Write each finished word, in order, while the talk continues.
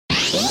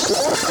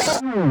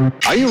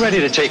Are you ready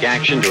to take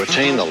action to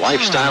attain the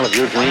lifestyle of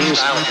your dreams?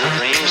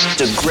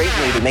 It's a great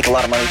way to make a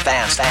lot of money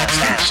fast.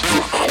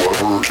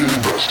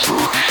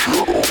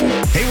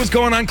 Hey, what's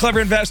going on,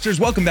 Clever Investors?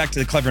 Welcome back to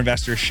the Clever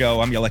Investors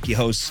Show. I'm your lucky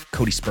host,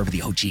 Cody Sperber,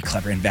 the OG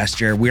Clever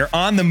Investor. We're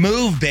on the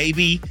move,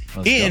 baby,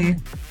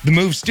 the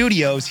Move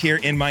Studios here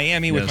in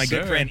Miami with my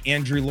good friend,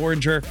 Andrew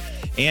Loranger.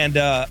 And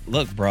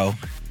look, bro,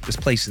 this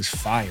place is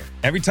fire.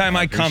 Every time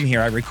I come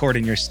here, I record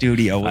in your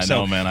studio. I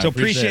know, man. I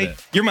appreciate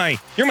it. You're my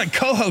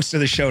co-host of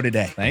the show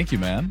today. Thank you,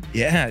 man.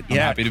 Yeah. I'm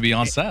happy to be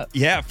on set.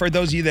 Yeah. For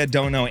those of you that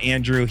don't know,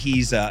 Andrew,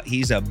 he's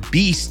a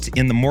beast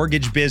in the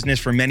mortgage business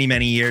for many,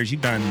 many years.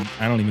 You've done,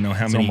 I don't even know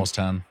how many. Almost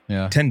 10.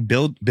 Yeah. 10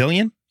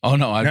 billion? Oh,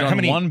 no. I've done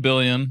 $1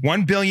 billion.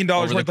 $1 billion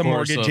worth of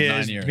mortgages.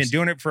 9 years. Been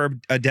doing it for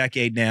a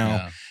decade now.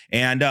 Yeah.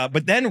 And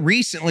but then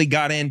recently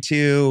got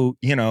into,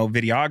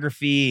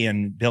 videography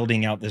and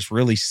building out this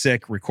really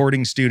sick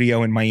recording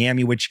studio in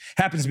Miami, which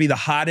happens to be the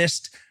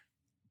hottest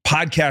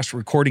podcast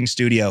recording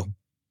studio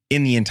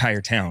in the entire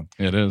town.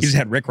 It is. You just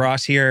had Rick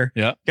Ross here.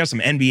 Yeah. Got some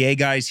NBA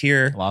guys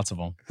here. Lots of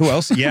them. Who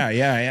else? Yeah.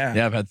 Yeah,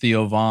 I've had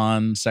Theo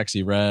Vaughn,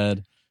 Sexy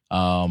Red,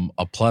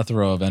 a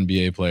plethora of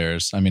NBA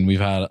players. I mean, we've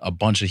had a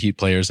bunch of Heat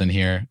players in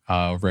here.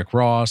 Rick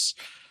Ross.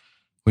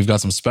 We've got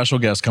some special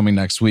guests coming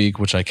next week,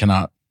 which I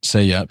cannot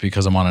say yet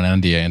because I'm on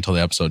an NDA until the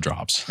episode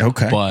drops.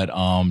 Okay. But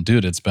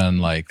dude, it's been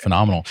like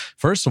phenomenal.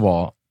 First of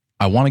all,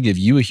 I want to give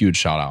you a huge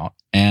shout out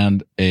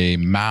and a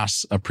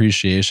mass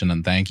appreciation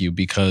and thank you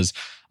because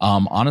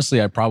honestly,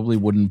 I probably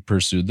wouldn't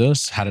pursue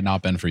this had it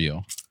not been for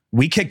you.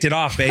 We kicked it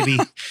off, baby.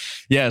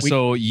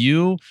 So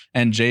you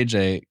and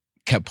JJ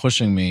kept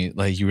pushing me.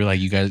 Like you were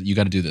like, you guys, you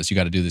got to do this. You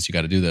got to do this. You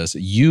got to do this.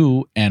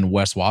 You and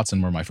Wes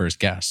Watson were my first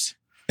guests.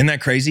 Isn't that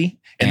crazy?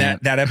 And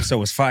that episode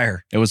was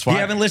fire. It was fire. If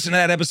you haven't listened to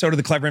that episode of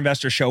the Clever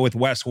Investor Show with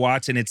Wes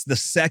Watson, it's the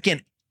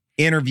second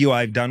interview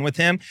I've done with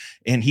him.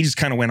 And he just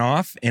kind of went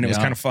off and it was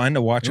kind of fun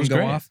to watch him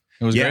go off.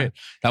 It was great.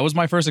 That was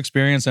my first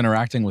experience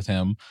interacting with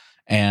him.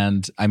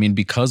 And I mean,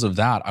 because of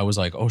that, I was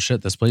like, oh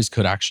shit, this place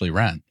could actually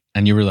rent.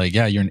 And you were like,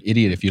 yeah, you're an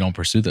idiot if you don't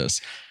pursue this.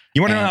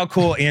 You want to know how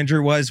cool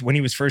Andrew was when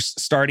he was first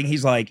starting?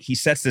 He's like, he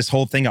sets this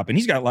whole thing up and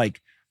he's got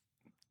like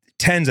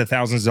tens of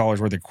thousands of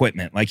dollars worth of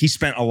equipment. Like he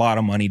spent a lot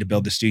of money to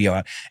build the studio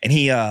out. And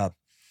he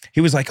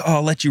was like, oh,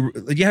 I'll let you.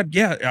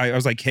 Yeah. I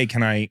was like, hey,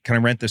 can I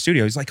rent the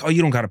studio? He's like, oh,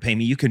 you don't got to pay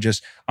me. You can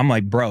just, I'm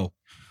like, bro,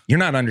 you're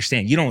not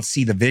understanding. You don't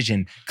see the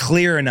vision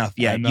clear enough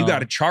yet. You got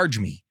to charge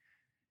me.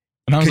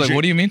 And I was like,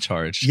 what do you mean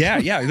charge? Yeah.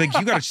 Like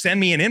you got to send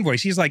me an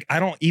invoice. He's like, I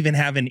don't even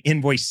have an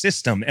invoice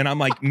system. And I'm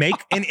like, make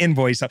an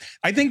invoice.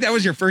 I think that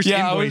was your first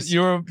invoice.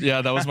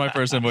 That was my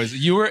first invoice.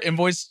 You were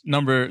invoice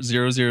number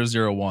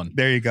 0001.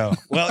 There you go.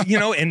 Well,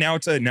 and now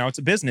it's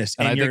a business.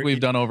 And I think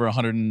we've done over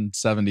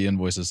 170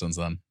 invoices since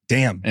then.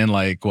 Damn. In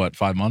like, what,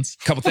 5 months?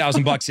 A couple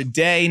 $1,000 a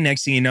day.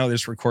 Next thing you know,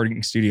 this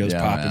recording studio's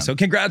popping. Man. So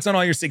congrats on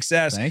all your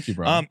success. Thank you,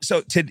 bro.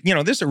 So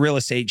this is a real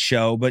estate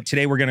show, but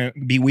today we're going to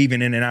be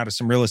weaving in and out of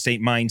some real estate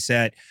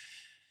mindset.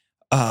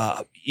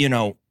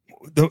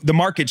 The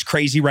market's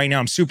crazy right now.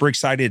 I'm super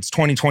excited. It's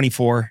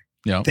 2024.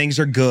 Yeah. Things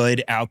are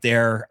good out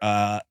there.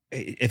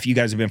 If you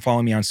guys have been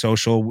following me on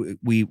social,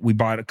 we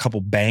bought a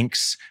couple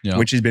banks,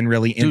 which has been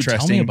really interesting.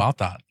 Tell me about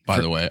that, by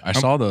the way. I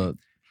saw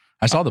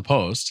the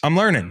post. I'm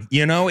learning.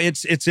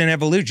 It's an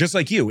evolution, just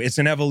like you. It's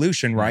an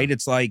evolution, right?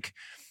 It's like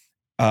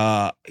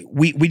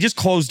we just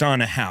closed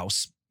on a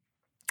house.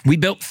 We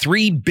built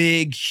 3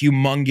 big,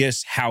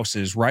 humongous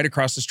houses right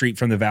across the street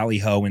from the Valley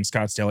Ho in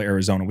Scottsdale,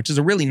 Arizona, which is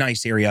a really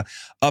nice area,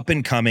 up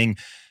and coming.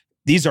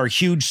 These are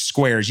huge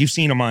squares. You've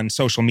seen them on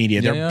social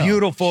media. They're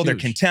beautiful. Huge. They're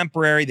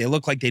contemporary. They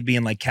look like they'd be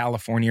in like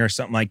California or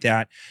something like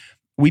that.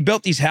 We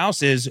built these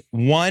houses.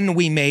 One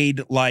we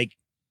made like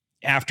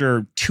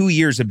after 2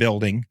 years of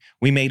building,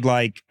 we made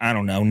like, I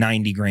don't know,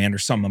 90 grand or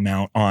some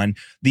amount on.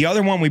 The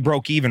other one we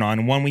broke even on,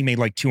 and one we made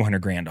like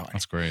 200 grand on.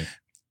 That's great.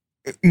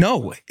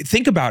 No,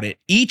 think about it.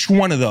 Each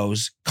one of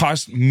those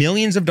cost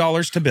millions of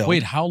dollars to build.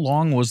 Wait, how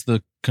long was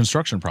the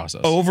construction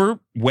process?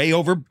 Way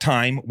over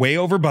time, way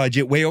over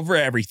budget, way over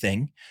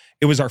everything.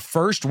 It was our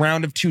first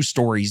round of 2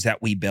 stories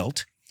that we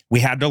built.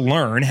 We had to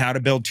learn how to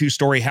build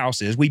 2-story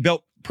houses. We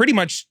built pretty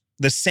much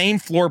the same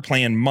floor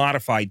plan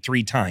modified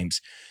 3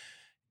 times.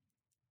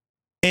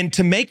 And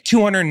to make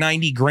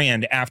 290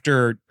 grand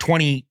after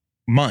 21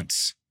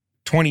 months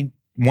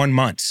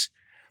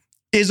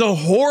is a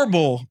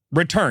horrible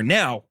return.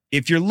 Now,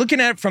 if you're looking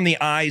at it from the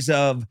eyes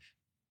of,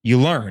 you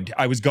learned.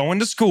 I was going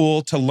to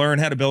school to learn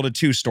how to build a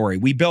 2-story.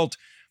 We built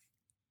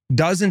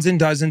dozens and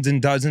dozens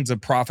and dozens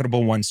of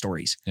profitable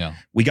 1-stories. Yeah.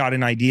 We got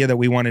an idea that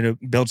we wanted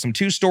to build some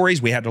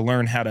 2-stories. We had to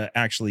learn how to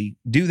actually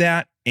do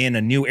that in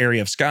a new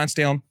area of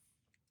Scottsdale.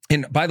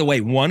 And by the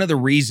way, one of the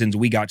reasons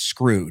we got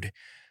screwed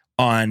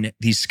on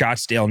these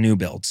Scottsdale new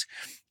builds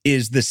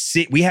is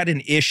we had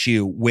an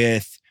issue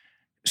with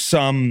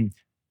some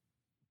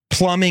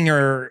plumbing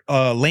or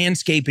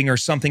landscaping or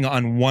something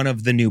on one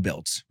of the new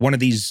builds, one of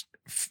these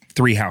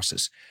 3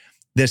 houses.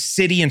 The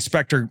city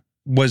inspector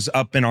was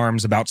up in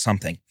arms about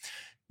something.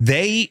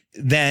 They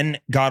then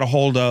got a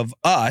hold of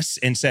us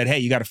and said, hey,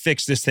 you got to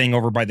fix this thing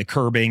over by the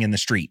curbing in the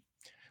street.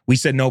 We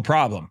said, no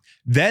problem.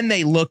 Then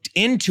they looked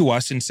into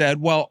us and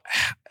said, well,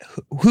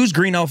 who's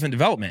Green Elephant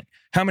Development?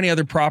 How many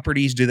other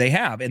properties do they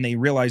have? And they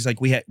realized like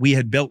we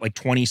had built like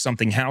 20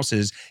 something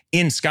houses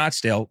in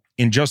Scottsdale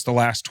in just the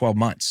last 12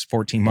 months,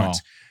 14 months.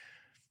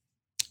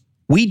 Wow.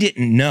 We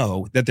didn't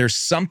know that there's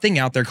something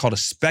out there called a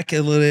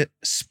speculative,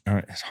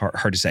 it's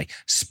hard to say,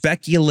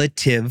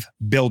 speculative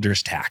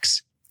builder's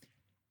tax,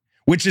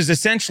 which is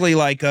essentially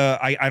like,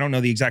 I don't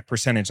know the exact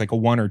percentage, like a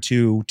 1 or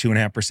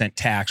 2.5%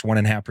 tax,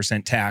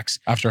 1.5% tax.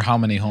 After how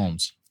many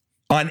homes?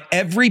 On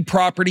every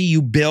property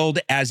you build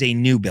as a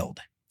new build.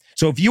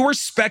 So if you are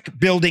spec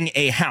building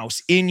a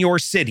house in your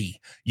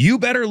city, you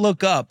better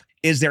look up,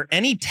 is there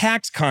any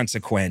tax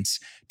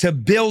consequence to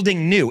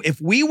building new? If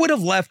we would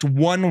have left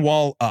one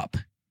wall up,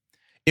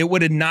 it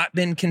would have not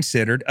been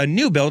considered a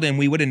new build and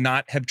we would have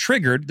not have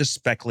triggered the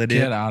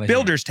speculative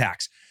builder's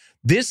tax.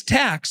 This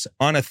tax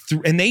on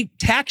and they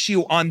tax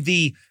you on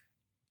the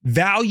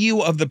value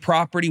of the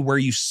property where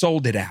you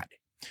sold it at.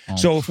 Oh.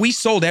 So if we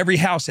sold every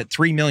house at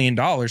 $3 million,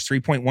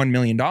 $3.1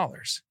 million,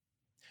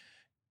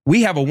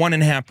 we have a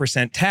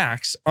 1.5%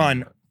 tax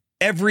on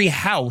every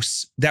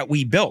house that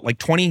we built, like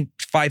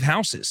 25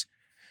 houses.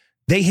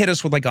 They hit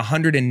us with like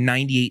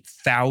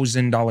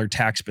 $198,000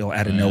 tax bill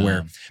out of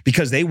nowhere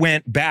because they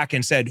went back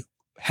and said,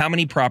 how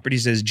many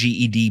properties has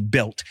GED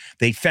built?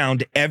 They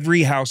found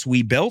every house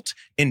we built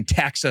and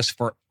taxed us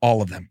for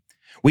all of them.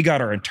 We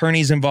got our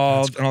attorneys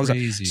involved and all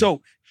this.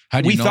 So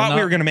we thought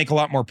we were going to make a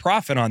lot more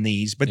profit on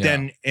these, but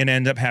then it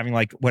ended up having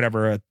like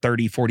whatever, a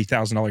 $30,000,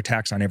 $40,000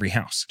 tax on every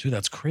house. Dude,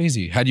 that's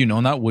crazy. Had you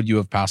known that, would you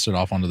have passed it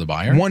off onto the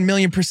buyer?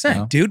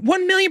 1,000,000%, dude.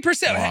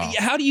 1,000,000%. Wow.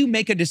 How do you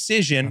make a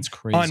decision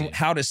on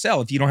how to sell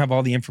if you don't have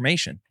all the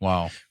information?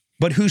 Wow.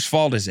 But whose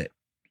fault is it?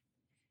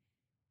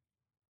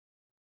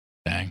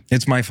 Dang.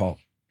 It's my fault.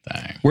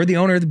 Dang. We're the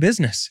owner of the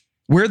business.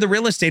 We're the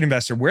real estate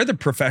investor. We're the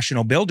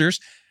professional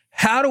builders.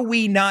 How do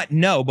we not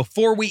know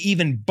before we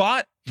even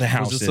bought the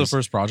houses? Was this the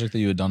first project that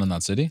you had done in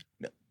that city?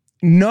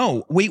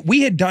 No,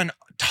 we had done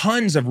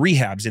tons of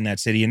rehabs in that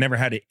city and never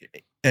had an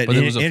But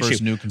it was the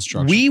first new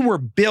construction. We were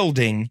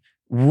building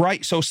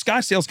right. So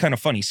Scottsdale's kind of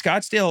funny.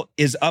 Scottsdale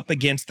is up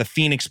against the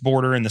Phoenix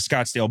border and the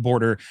Scottsdale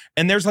border.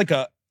 And there's like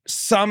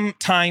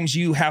sometimes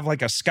you have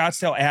like a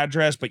Scottsdale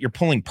address, but you're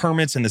pulling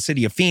permits in the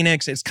city of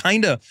Phoenix. It's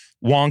kind of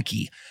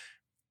wonky.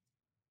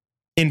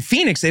 In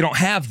Phoenix, they don't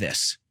have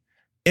this.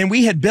 And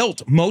we had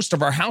built most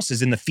of our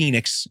houses in the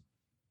Phoenix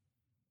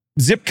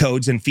zip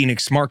codes in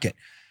Phoenix market.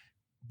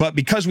 But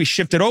because we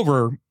shifted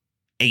over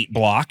 8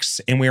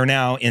 blocks and we are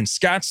now in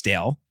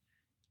Scottsdale,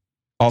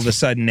 all of a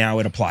sudden now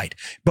it applied.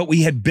 But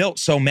we had built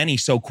so many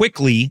so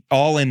quickly,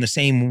 all in the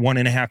same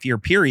 1.5 year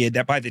period,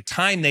 that by the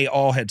time they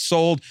all had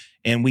sold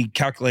and we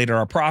calculated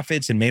our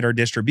profits and made our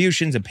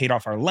distributions and paid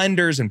off our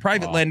lenders and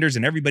private lenders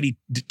and everybody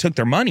took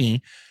their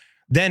money,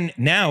 then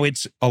now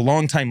it's a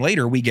long time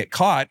later we get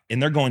caught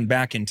and they're going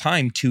back in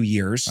time 2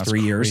 years,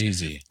 3 years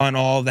on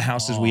all the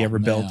houses we ever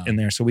built in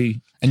there. So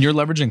and you're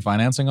leveraging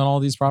financing on all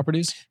these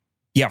properties?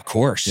 Yeah, of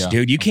course,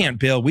 dude. You can't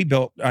build. We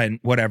built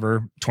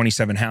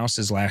 27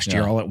 houses last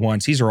year all at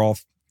once. These are all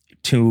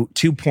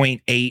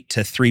 $2.8 to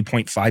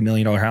 $3.5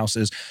 million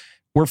houses.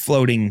 We're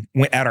floating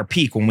at our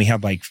peak when we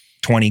had like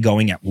 20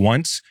 going at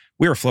once.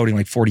 We were floating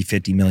like $40,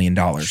 $50 million.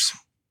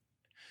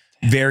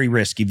 Very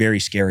risky,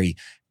 very scary.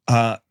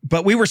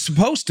 But we were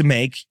supposed to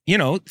make,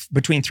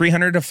 between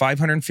 300 to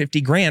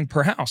 550 grand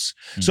per house.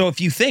 So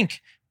if you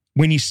think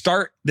when you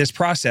start this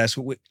process,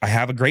 I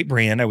have a great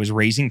brand. I was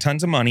raising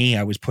tons of money.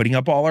 I was putting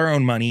up all our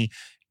own money.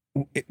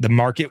 The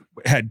market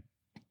had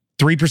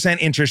 3%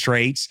 interest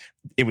rates.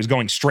 It was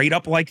going straight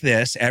up like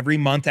this every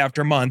month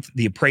after month.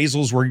 The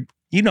appraisals were,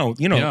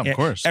 of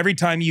course. Every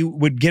time you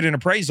would get an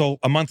appraisal,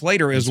 a month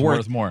later, it was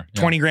worth more.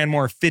 20 grand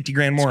more, 50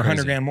 grand more,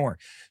 100 grand more.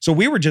 So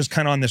we were just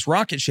kind of on this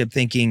rocket ship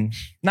thinking,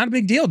 not a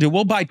big deal, dude.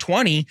 We'll buy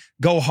 20,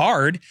 go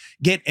hard,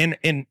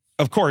 and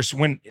of course,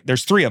 when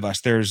there's 3 of us,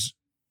 there's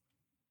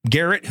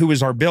Garrett, who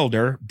is our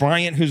builder,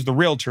 Bryant, who's the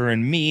realtor,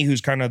 and me,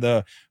 who's kind of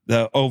the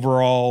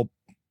overall,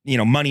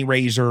 money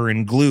raiser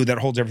and glue that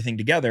holds everything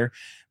together.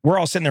 We're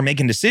all sitting there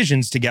making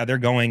decisions together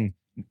going,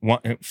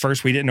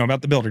 first, we didn't know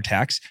about the builder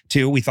tax.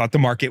 2, we thought the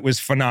market was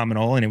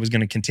phenomenal and it was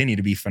going to continue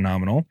to be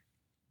phenomenal,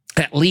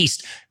 at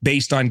least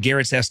based on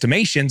Garrett's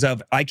estimations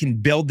of I can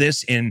build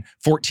this in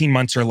 14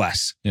 months or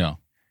less. Yeah.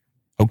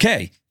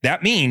 Okay.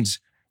 That means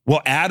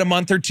we'll add a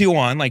month or 2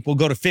 on, like we'll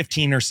go to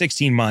 15 or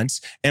 16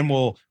 months and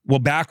we'll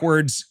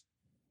backwards.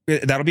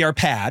 That'll be our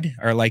pad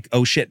or like,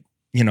 oh shit,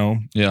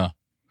 Yeah.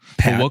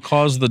 Pad. But what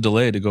caused the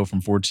delay to go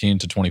from 14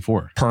 to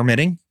 24?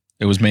 Permitting.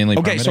 It was mainly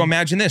okay. permitting? So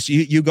imagine this: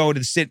 you go to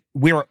the city.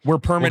 We're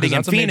permitting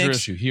in Phoenix. That's a major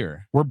issue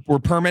here. We're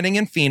permitting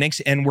in Phoenix,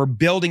 and we're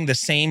building the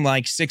same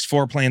like 6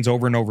 floor plans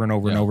over and over and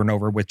over and over and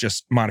over with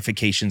just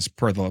modifications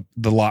per the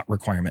lot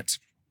requirements.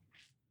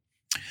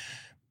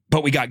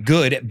 But we got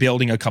good at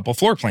building a couple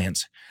floor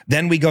plans.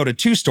 Then we go to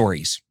 2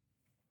 stories.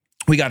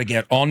 We got to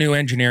get all new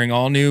engineering,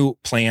 all new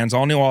plans,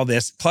 all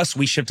this. Plus,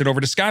 we shifted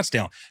over to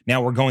Scottsdale.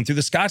 Now we're going through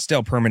the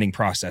Scottsdale permitting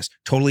process,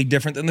 totally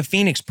different than the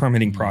Phoenix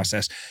permitting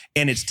process,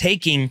 and it's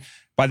taking.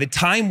 By the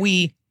time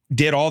we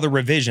did all the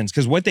revisions,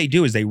 because what they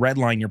do is they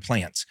redline your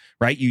plans,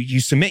 right? You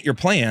submit your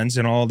plans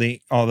and all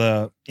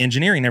the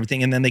engineering and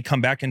everything, and then they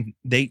come back and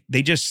they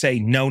just say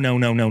no, no,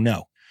 no, no,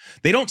 no.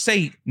 They don't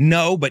say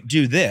no, but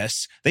do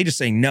this. They just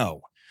say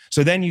no.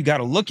 So then you got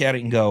to look at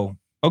it and go,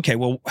 okay,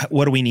 well,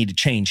 what do we need to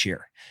change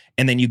here?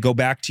 And then you go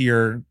back to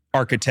your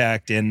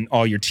architect and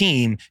all your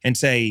team and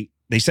say,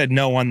 they said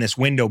no on this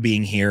window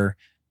being here,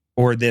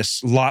 or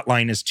this lot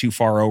line is too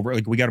far over.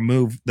 Like, we got to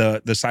move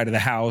the side of the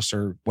house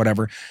or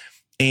whatever.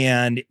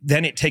 And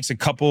then it takes a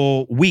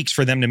couple weeks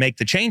for them to make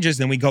the changes.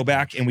 Then we go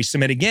back and we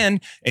submit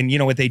again. And you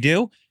know what they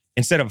do?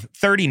 Instead of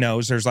 30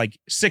 no's, there's like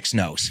 6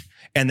 no's.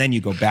 And then you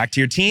go back to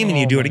your team and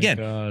you do it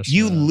again.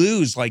 You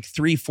lose like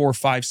 3, 4,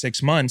 5,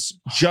 6 months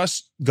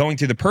just going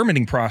through the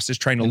permitting process,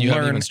 trying to learn. You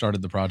haven't even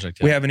started the project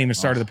yet. We haven't even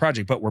started the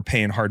project, but we're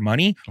paying hard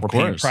money. We're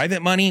paying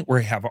private money.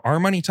 We have our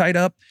money tied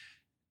up.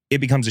 It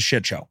becomes a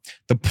shit show.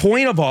 The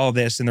point of all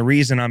this, and the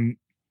reason I'm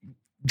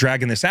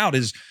dragging this out,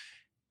 is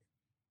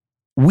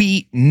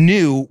we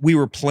knew we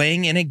were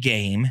playing in a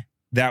game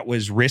that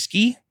was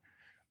risky,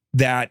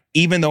 that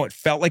even though it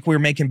felt like we were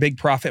making big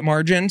profit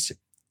margins,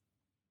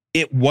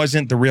 it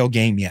wasn't the real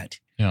game yet.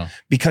 Yeah.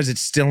 Because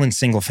it's still in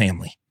single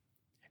family.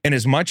 And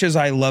as much as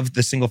I love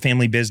the single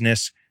family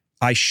business,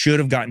 I should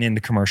have gotten into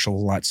commercial a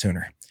lot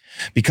sooner.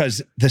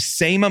 Because the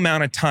same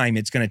amount of time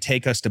it's going to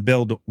take us to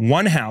build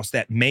one house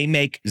that may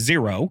make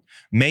 0,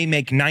 may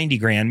make 90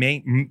 grand,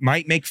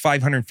 might make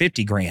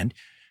 550 grand.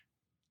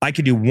 I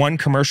could do one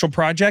commercial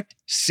project,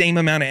 same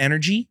amount of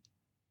energy,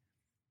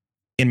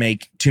 and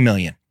make 2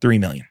 million, 3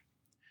 million.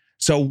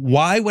 So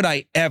why would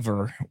I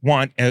ever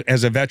want,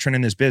 as a veteran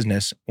in this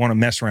business, want to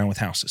mess around with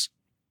houses?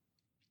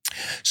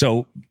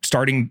 So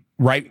starting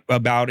right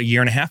about a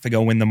year and a half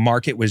ago, when the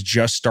market was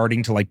just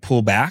starting to like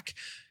pull back,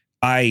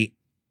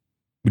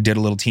 we did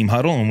a little team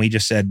huddle and we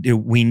just said,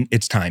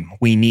 it's time.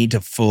 We need to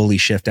fully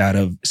shift out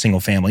of single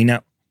family.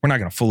 Now, we're not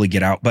going to fully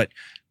get out, but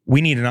we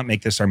need to not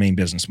make this our main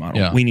business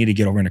model. Yeah. We need to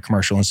get over into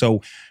commercial. And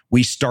so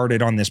we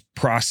started on this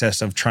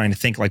process of trying to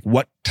think, like,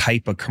 what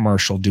type of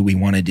commercial do we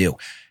want to do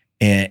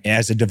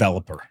as a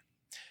developer?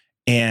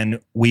 And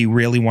we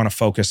really want to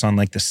focus on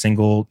like the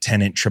single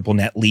tenant, triple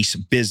net lease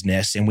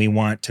business. And we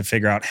want to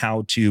figure out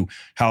how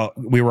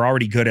we were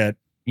already good at,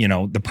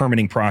 the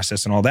permitting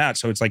process and all that.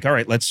 So it's like, all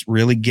right, let's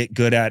really get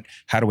good at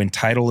how to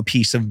entitle a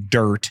piece of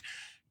dirt,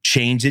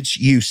 change its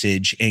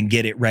usage, and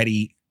get it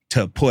ready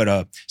to put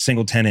a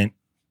single tenant,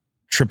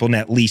 triple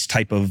net lease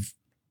type of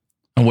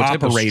and what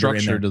type of operator in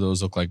structure there. do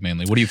those look like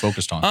mainly? What are you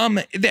focused on?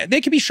 They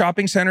could be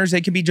shopping centers.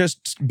 They could be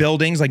just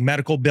buildings, like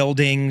medical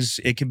buildings.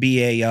 It could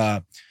be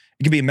a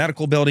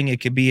medical building.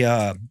 It could be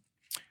a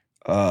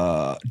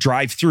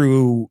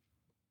drive-through,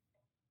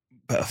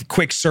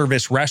 quick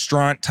service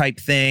restaurant type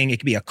thing. It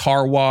could be a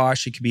car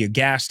wash. It could be a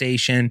gas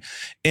station.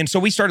 And so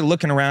we started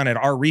looking around at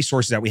our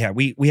resources that we had.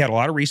 We had a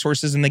lot of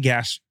resources in the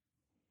gas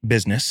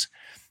business.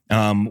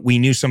 We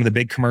knew some of the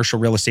big commercial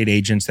real estate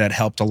agents that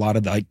helped a lot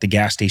of the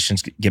gas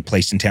stations get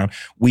placed in town.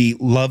 We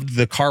loved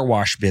the car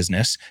wash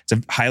business. It's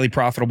a highly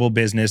profitable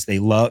business. They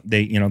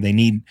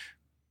need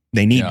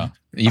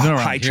Even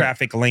high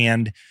traffic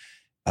land.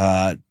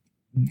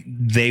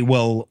 They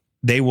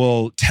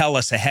will tell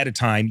us ahead of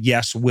time,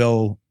 yes,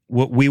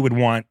 we would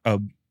want a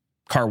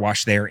car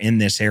wash there in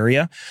this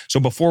area. So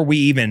before we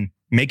even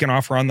make an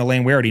offer on the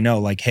land, we already know,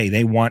 like, hey,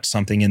 they want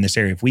something in this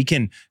area. If we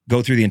can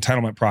go through the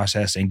entitlement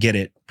process and get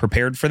it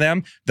prepared for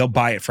them, they'll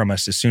buy it from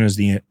us as soon as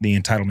the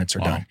entitlements are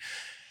done.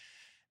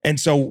 And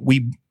so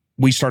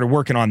we started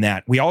working on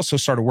that. We also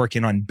started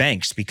working on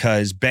banks,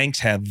 because banks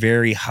have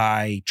very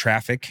high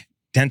traffic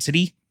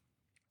density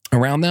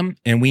around them.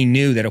 And we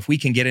knew that if we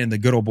can get in the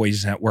good old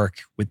boys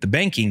network with the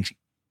banking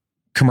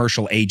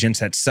commercial agents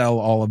that sell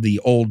all of the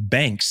old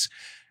banks,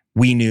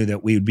 we knew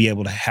that we would be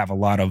able to have a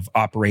lot of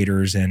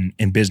operators and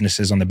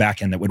businesses on the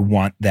back end that would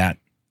want that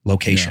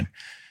location.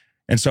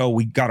 Yeah. And so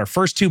we got our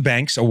first 2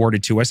 banks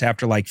awarded to us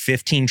after like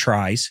 15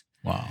 tries.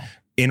 Wow.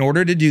 In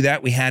order to do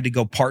that, we had to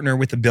go partner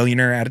with a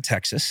billionaire out of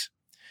Texas.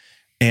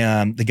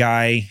 And the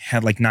guy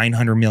had like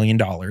 $900 million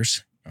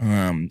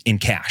in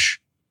cash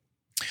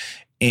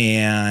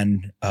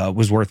and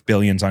was worth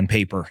billions on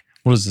paper.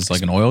 What is this,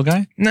 like an oil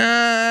guy?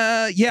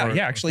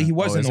 Actually, he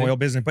was in the oil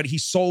business, but he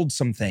sold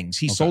some things.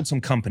 He sold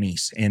some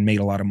companies and made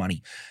a lot of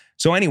money.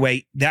 So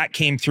anyway, that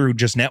came through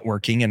just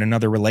networking and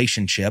another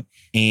relationship.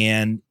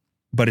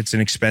 But it's an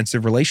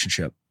expensive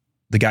relationship.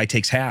 The guy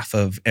takes half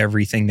of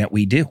everything that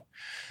we do.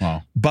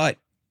 Wow. But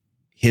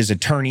his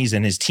attorneys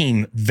and his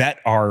team vet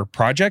our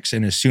projects.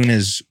 And as soon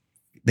as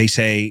they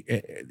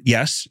say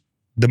yes,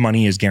 the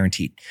money is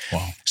guaranteed.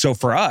 Wow. So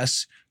for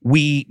us,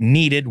 we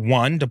needed,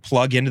 1, to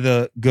plug into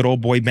the good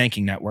old boy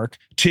banking network.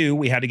 2,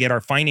 we had to get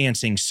our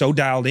financing so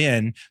dialed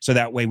in so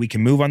that way we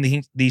can move on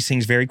these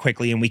things very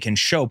quickly and we can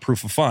show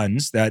proof of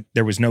funds that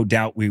there was no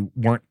doubt we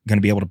weren't going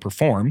to be able to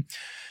perform.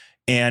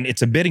 And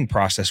it's a bidding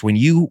process. When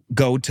you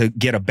go to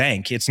get a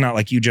bank, it's not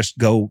like you just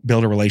go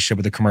build a relationship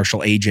with a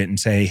commercial agent and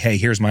say, hey,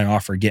 here's my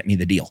offer, get me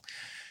the deal.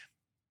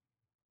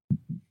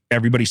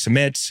 everybody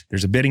submits.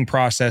 There's a bidding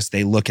process.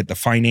 They look at the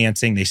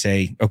financing. They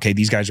say, okay,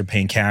 these guys are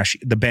paying cash.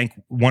 The bank,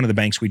 one of the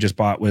banks we just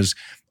bought was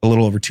a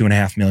little over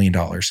 $2.5 million.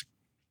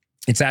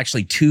 It's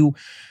actually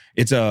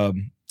it's a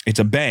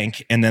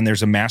bank, and then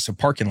there's a massive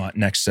parking lot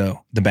next to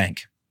the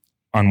bank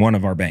on one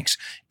of our banks.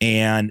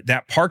 And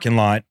that parking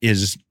lot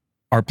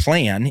our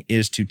plan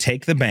is to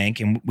take the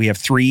bank, and we have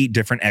 3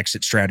 different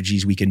exit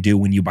strategies we can do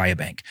when you buy a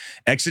bank.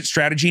 Exit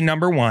strategy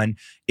number 1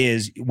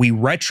 is we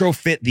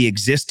retrofit the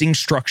existing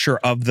structure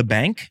of the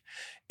bank,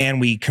 and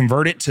we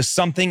convert it to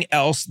something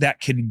else that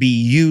can be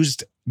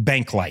used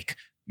bank-like.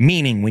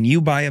 Meaning, when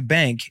you buy a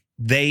bank,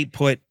 they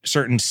put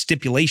certain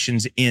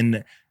stipulations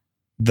in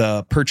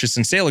the purchase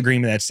and sale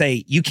agreement that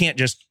say you can't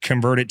just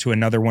convert it to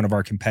another one of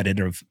our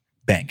competitive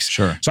banks.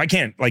 Sure. So I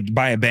can't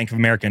buy a Bank of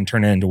America and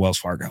turn it into Wells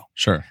Fargo.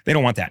 Sure. They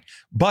don't want that.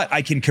 But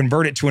I can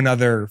convert it to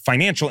another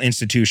financial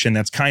institution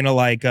that's kind of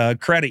like a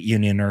credit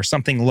union or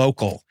something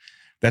local.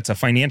 That's a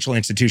financial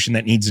institution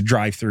that needs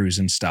drive-throughs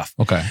and stuff.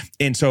 Okay.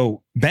 And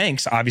so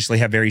banks obviously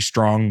have very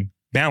strong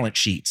balance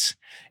sheets,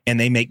 and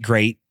they make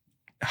great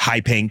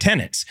high-paying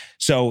tenants.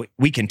 So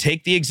we can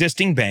take the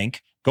existing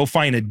bank, go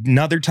find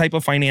another type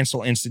of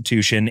financial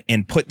institution,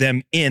 and put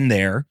them in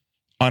there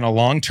on a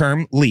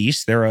long-term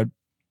lease. They're a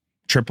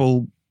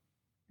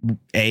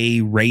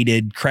AAA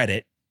rated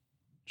credit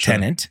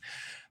tenant.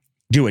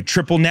 Do a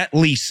triple net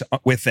lease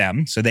with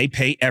them. So they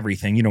pay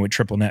everything. You know what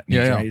triple net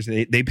means,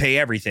 right? They pay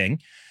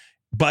everything.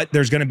 But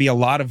there's going to be a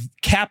lot of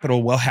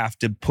capital we'll have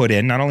to put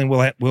in. Not only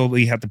will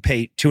we have to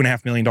pay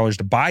 $2.5 million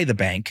to buy the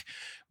bank,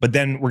 but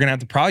then we're going to have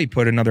to probably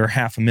put another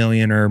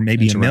 $500,000 or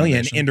maybe $1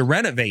 million in to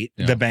renovate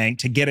the bank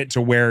to get it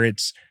to where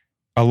it's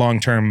a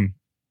long-term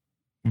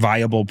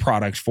viable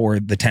product for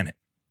the tenant.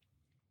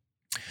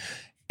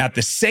 At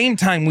the same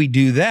time we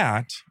do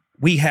that,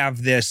 we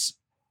have this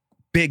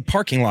big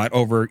parking lot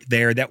over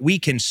there that we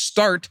can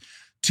start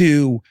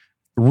to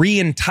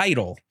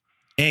re-entitle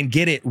and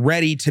get it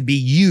ready to be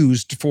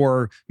used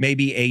for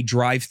maybe a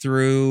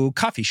drive-through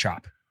coffee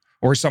shop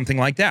or something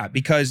like that,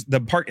 because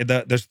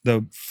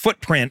the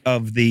footprint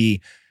of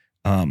the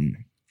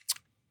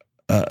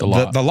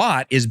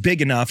lot is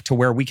big enough to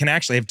where we can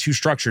actually have 2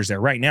 structures there.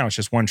 Right now, it's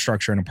just one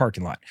structure in a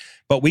parking lot,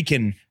 but we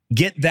can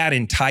get that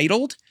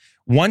entitled.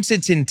 Once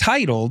it's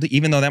entitled,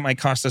 even though that might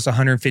cost us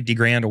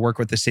 $150,000 to work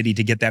with the city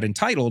to get that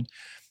entitled,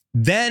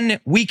 then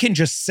we can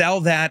just sell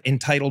that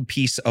entitled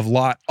piece of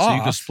lot off. So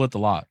you can split the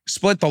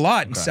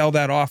lot. And sell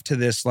that off to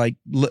this, one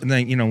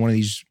of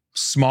these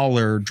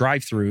smaller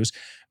drive-throughs.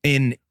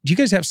 And do you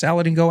guys have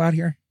Salad and Go out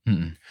here?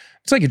 Mm-mm.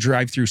 It's like a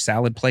drive-through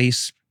salad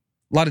place.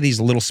 A lot of these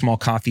little small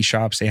coffee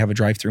shops, they have a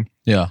drive-through.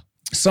 Yeah.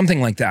 Something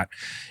like that.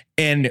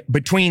 And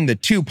between the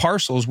 2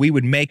 parcels, we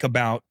would make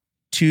about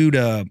 $2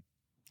 to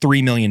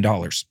 $3 million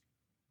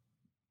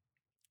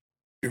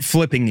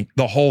flipping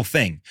the whole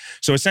thing.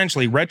 So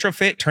essentially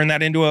retrofit, turn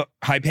that into a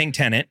high-paying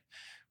tenant.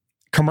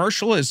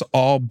 Commercial is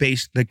all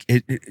based,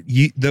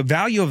 the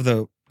value of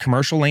the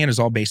commercial land is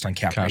all based on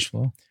cash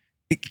flow,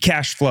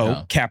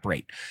 cap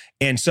rate.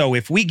 And so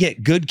if we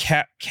get good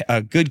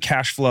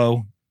cash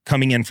flow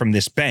coming in from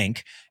this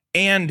bank,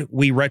 and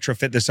we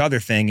retrofit this other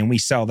thing and we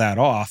sell that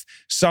off,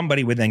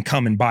 somebody would then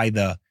come and buy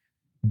the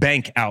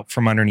bank out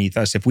from underneath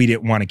us if we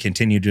didn't want to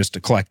continue just to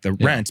collect the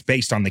rents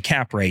based on the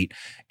cap rate,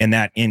 and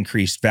that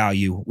increased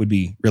value would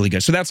be really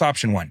good. So that's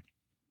option 1.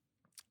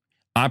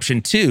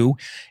 Option 2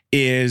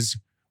 is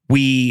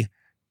we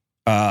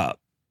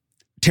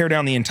tear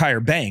down the entire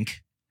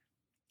bank,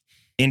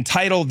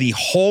 entitle the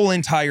whole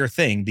entire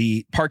thing,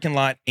 the parking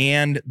lot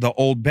and the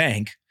old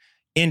bank,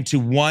 into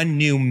one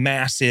new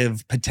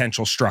massive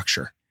potential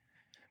structure.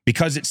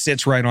 Because it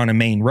sits right on a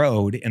main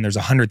road and there's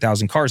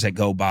 100,000 cars that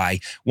go by,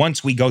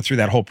 once we go through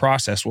that whole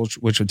process, which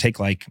would take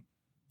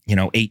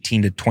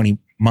 18 to 20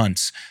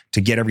 months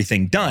to get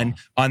everything done,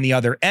 on the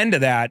other end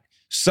of that,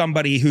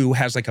 somebody who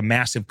has a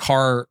massive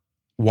car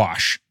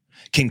wash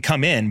can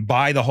come in,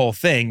 buy the whole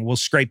thing, we'll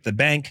scrape the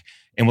bank,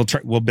 and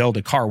we'll build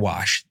a car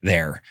wash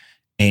there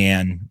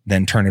and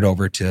then turn it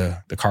over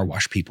to the car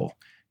wash people.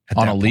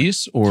 On a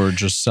lease or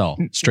just sell?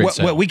 Straight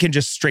sell? Well, we can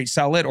just straight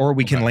sell it, or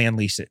we can land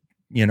lease it.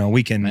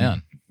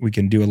 We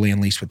can do a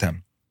land lease with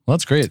them. Well,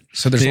 that's great.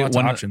 So there's lots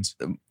of options.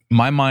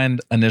 My mind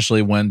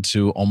initially went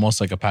to almost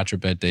like a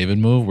Patrick Bet-David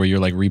move where you're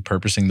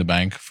repurposing the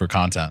bank for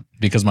content,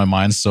 because my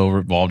mind's so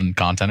revolved in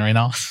content right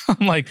now.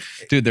 I'm like,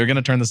 dude, they're going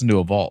to turn this into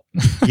a vault.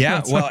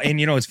 Yeah. Well, and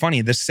it's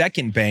funny. The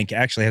second bank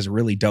actually has a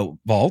really dope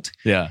vault.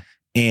 Yeah.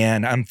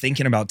 And I'm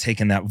thinking about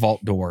taking that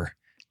vault door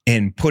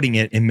and putting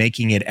it and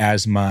making it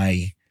as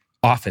my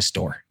office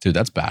door. Dude,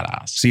 that's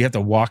badass. So you have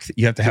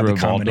to have the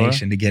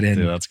combination to get in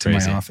to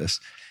my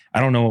office. I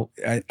don't know.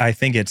 I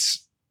think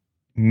it's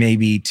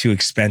maybe too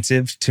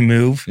expensive to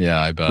move. Yeah,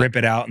 I bet. Rip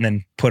it out and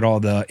then put all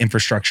the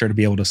infrastructure to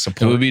be able to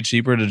support. It would be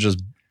cheaper to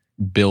just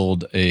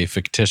build a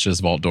fictitious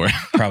vault door.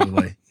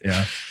 Probably,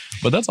 yeah.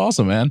 But that's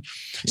awesome, man.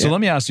 So let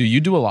me ask you, you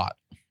do a lot.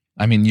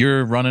 I mean,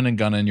 you're running and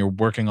gunning. You're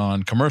working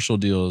on commercial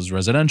deals,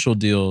 residential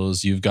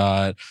deals. You've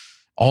got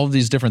all of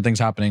these different things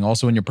happening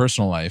also in your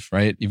personal life,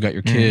 right? You've got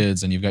your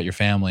kids and you've got your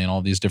family and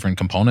all these different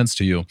components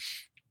to you.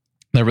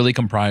 that really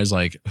comprise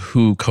like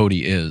who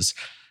Cody is.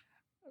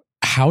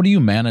 How do you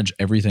manage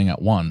everything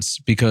at once?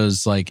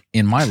 Because like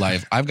in my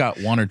life, I've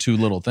got one or two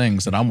little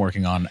things that I'm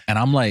working on, and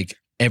I'm like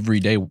every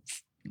day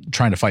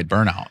trying to fight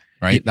burnout,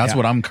 right? That's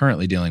what I'm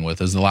currently dealing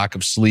with, is the lack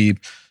of sleep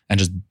and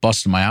just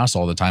busting my ass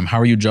all the time. How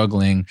are you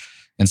juggling,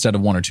 instead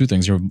of one or two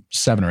things, you're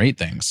 7 or 8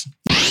 things?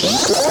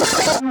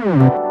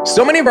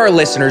 So many of our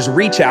listeners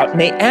reach out and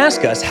they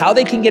ask us how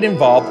they can get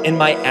involved in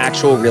my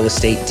actual real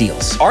estate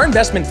deals. Our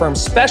investment firm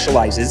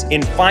specializes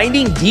in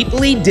finding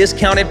deeply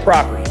discounted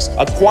properties,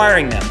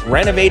 acquiring them,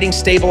 renovating,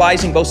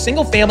 stabilizing both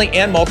single family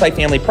and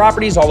multifamily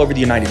properties all over the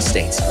United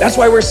States. That's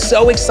why we're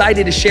so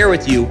excited to share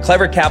with you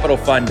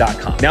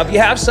clevercapitalfund.com. Now, if you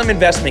have some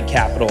investment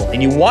capital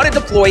and you want to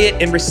deploy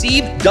it and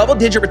receive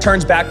double-digit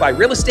returns backed by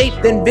real estate,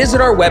 then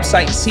visit our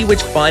website and see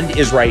which fund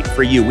is right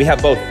for you. We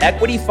have both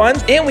equity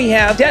funds and we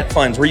have debt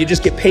funds where you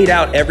just get paid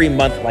out every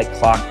month like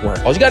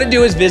clockwork. All you got to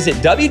do is visit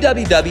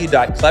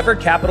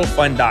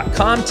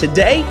www.clevercapitalfund.com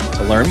today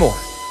to learn more.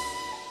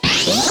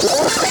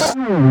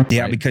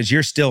 Yeah, because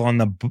you're still a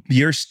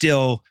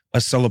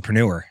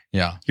solopreneur.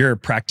 Yeah. You're a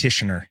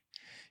practitioner.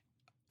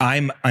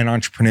 I'm an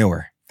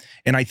entrepreneur.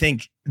 And I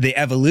think the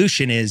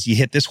evolution is you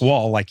hit this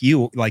wall like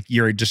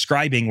you're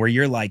describing, where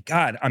you're like,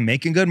 God, I'm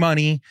making good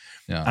money.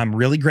 Yeah. I'm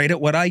really great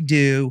at what I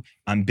do.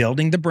 I'm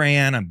building the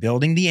brand. I'm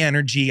building the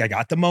energy. I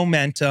got the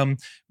momentum,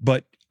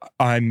 but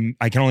I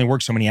can only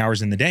work so many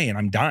hours in the day and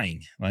I'm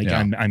dying. Like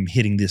I'm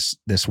hitting this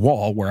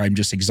wall where I'm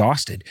just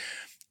exhausted.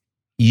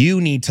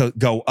 You need to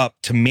go up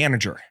to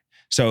manager.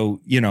 So,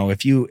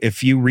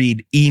 if you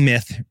read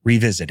E-Myth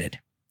Revisited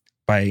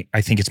by, I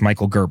think it's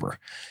Michael Gerber.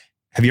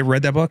 Have you ever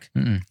read that book?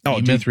 Oh,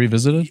 E-Myth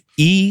Revisited?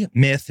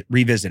 E-Myth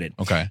Revisited.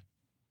 Okay.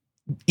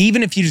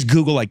 Even if you just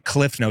Google like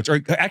Cliff Notes,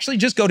 or actually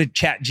just go to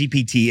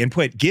ChatGPT and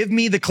put, give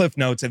me the Cliff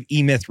Notes of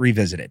E-Myth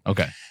Revisited.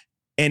 Okay.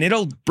 And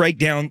it'll break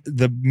down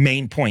the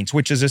main points,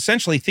 which is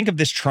essentially, think of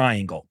this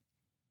triangle.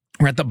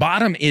 Where at the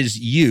bottom is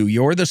you.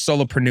 You're the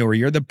solopreneur.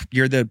 You're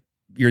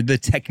the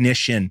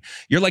technician.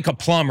 You're like a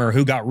plumber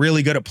who got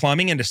really good at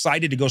plumbing and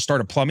decided to go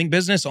start a plumbing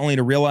business, only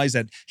to realize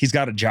that he's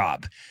got a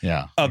job.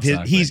 Yeah.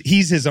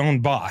 He's his own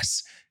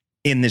boss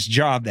in this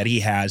job that he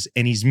has,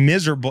 and he's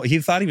miserable. He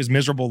thought he was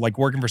miserable like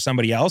working for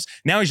somebody else.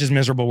 Now he's just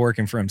miserable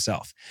working for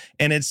himself.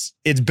 And it's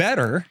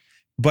better,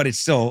 but it's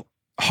still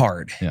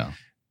hard. Yeah.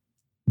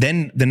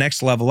 Then the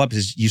next level up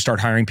is you start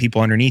hiring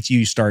people underneath you.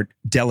 You start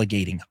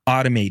delegating,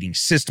 automating,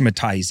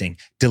 systematizing,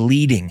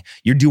 deleting.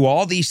 You do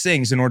all these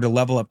things in order to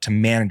level up to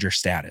manager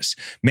status.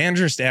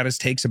 Manager status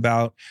takes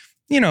about,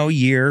 a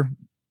year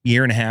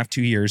and a half,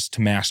 2 years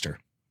to master.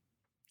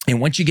 And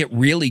once you get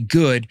really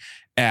good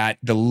at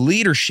the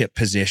leadership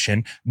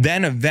position,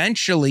 then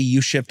eventually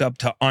you shift up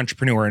to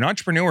entrepreneur. And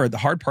entrepreneur, the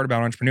hard part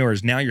about entrepreneur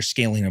is now you're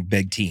scaling a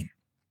big team.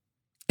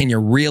 And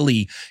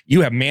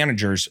you have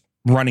managers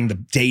running the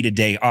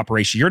day-to-day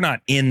operation. You're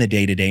not in the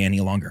day-to-day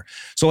any longer.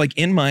 So like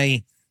in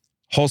my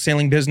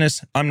wholesaling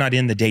business, I'm not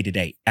in the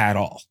day-to-day at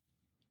all.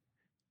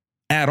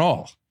 At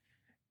all.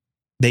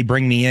 They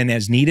bring me in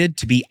as needed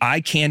to be eye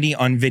candy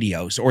on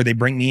videos, or they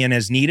bring me in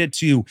as needed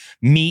to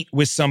meet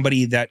with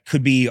somebody that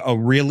could be a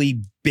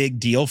really big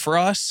deal for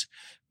us,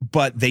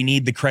 but they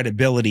need the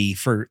credibility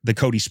for the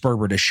Cody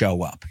Sperber to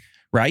show up,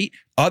 right?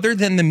 Other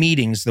than the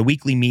meetings, the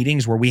weekly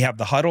meetings where we have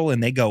the huddle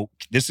and they go,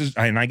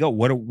 and I go,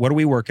 what are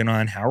we working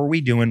on? How are we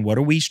doing? What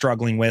are we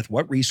struggling with?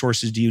 What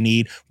resources do you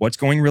need? What's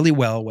going really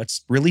well?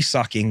 What's really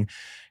sucking?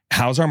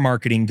 How's our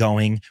marketing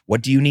going?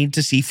 What do you need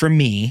to see from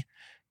me?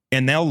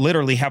 And they'll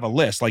literally have a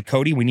list like,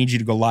 Cody, we need you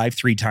to go live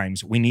 3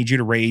 times. We need you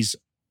to raise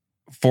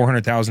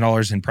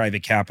 $400,000 in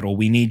private capital.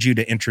 We need you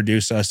to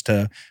introduce us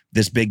to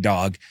this big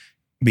dog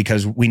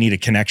because we need a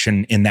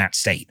connection in that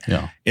state.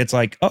 Yeah. It's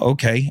like, oh,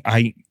 okay.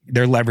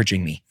 They're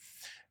leveraging me.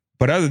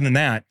 But other than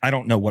that, I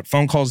don't know what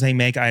phone calls they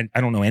make. I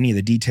don't know any of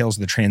the details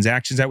of the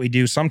transactions that we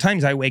do.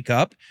 Sometimes I wake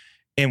up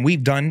and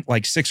we've done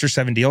like 6 or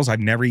 7 deals I've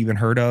never even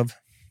heard of.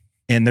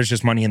 And there's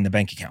just money in the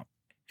bank account.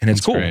 And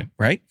it's cool, great.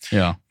 Right?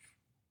 Yeah.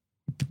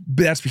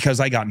 But that's because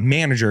I got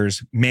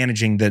managers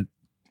managing the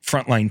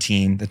frontline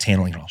team that's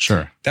handling it all.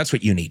 Sure. That's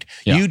what you need.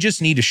 Yeah. You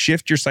just need to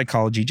shift your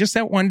psychology just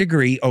that 1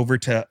 degree over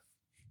to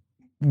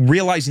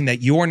realizing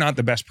that you're not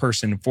the best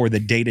person for the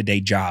day-to-day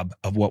job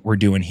of what we're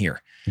doing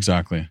here.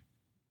 Exactly.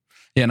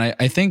 Yeah, and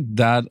I think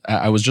that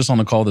I was just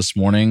on a call this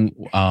morning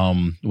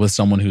with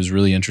someone who's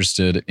really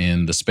interested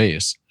in the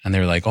space. And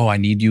they're like, oh, I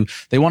need you.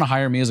 They want to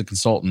hire me as a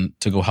consultant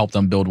to go help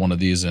them build one of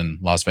these in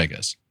Las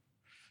Vegas.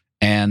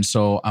 And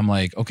so I'm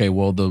like, okay,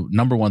 well, the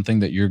number one thing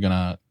that you're going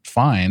to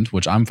find,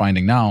 which I'm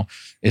finding now,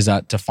 is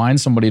that to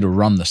find somebody to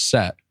run the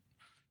set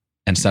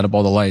and set up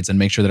all the lights and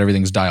make sure that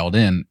everything's dialed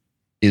in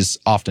is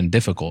often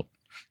difficult.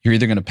 You're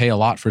either going to pay a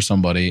lot for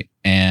somebody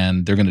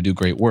and they're going to do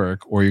great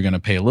work, or you're going to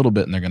pay a little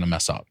bit and they're going to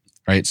mess up.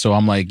 Right. So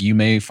I'm like, you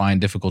may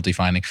find difficulty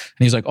finding.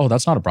 And he's like, oh,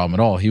 that's not a problem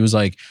at all. He was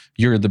like,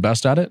 you're the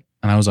best at it.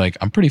 And I was like,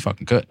 I'm pretty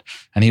fucking good.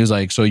 And he was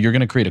like, so you're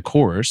going to create a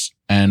course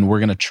and we're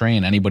going to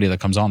train anybody that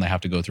comes on. They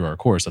have to go through our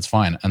course. That's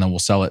fine. And then we'll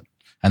sell it.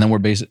 And then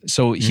we're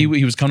so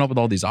he was coming up with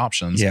all these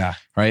options. Yeah.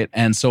 Right.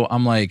 And so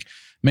I'm like,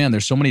 man,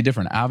 there's so many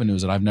different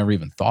avenues that I've never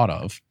even thought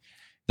of.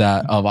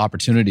 that of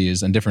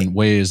opportunities and different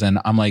ways. And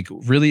I'm like,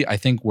 really, I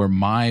think where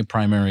my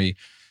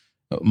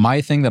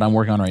thing that I'm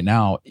working on right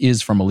now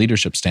is from a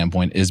leadership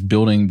standpoint is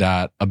building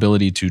that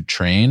ability to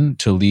train,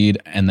 to lead,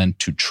 and then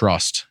to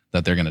trust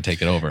that they're going to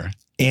take it over.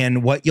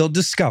 And what you'll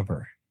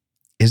discover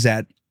is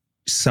that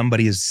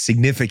somebody is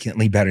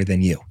significantly better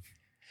than you.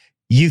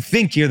 You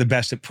think you're the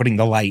best at putting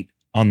the light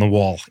on the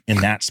wall in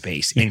that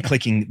space and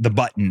clicking the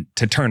button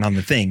to turn on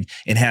the thing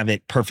and have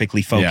it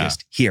perfectly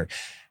focused here.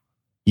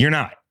 You're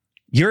not.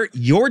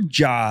 Your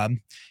job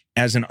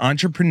as an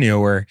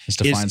entrepreneur is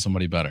to find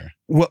somebody better.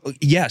 Well,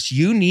 yes,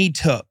 you need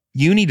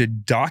to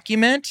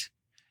document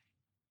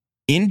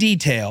in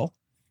detail,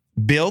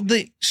 build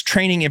the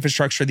training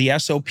infrastructure, the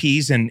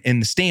SOPs and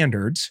the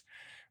standards,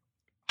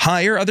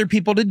 hire other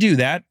people to do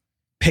that,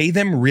 pay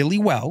them really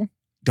well.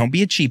 Don't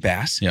be a cheap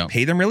ass. Yeah.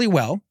 Pay them really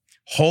well.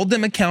 Hold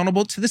them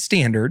accountable to the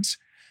standards,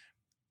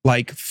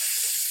 like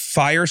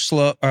hire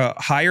slow,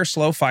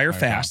 fire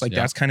fast. Like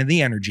that's kind of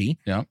the energy.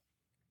 Yeah.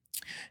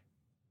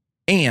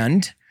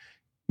 And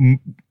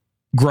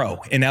grow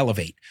and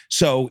elevate.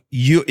 So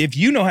if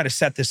you know how to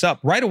set this up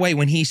right away,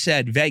 when he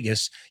said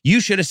Vegas, you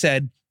should have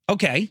said,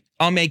 okay,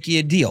 I'll make you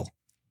a deal.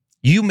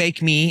 You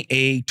make me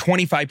a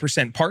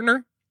 25%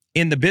 partner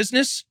in the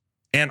business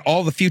and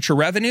all the future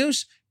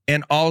revenues,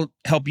 and I'll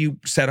help you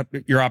set up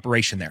your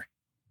operation there.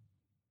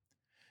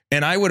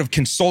 And I would have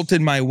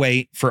consulted my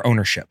way for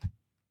ownership.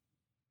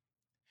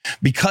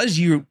 Because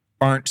you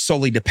aren't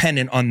solely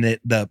dependent on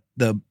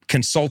the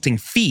consulting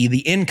fee, the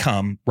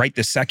income right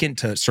this second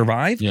to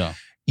survive. Yeah.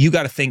 You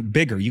got to think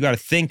bigger. You got to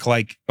think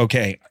like,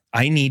 okay,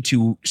 I need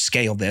to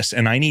scale this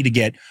and I need to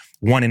get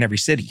one in every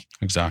city.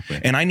 Exactly.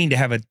 And I need to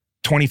have a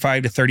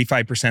 25 to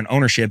 35%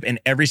 ownership in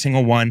every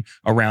single one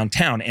around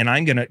town. And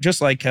I'm going to, just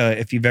like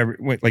if you've ever,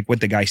 like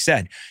what the guy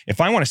said, if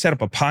I want to set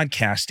up a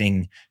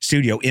podcasting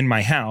studio in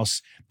my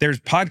house, there's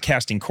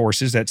podcasting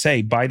courses that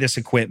say, buy this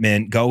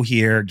equipment, go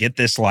here, get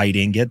this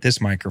lighting, get this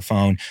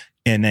microphone.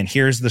 And then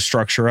here's the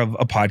structure of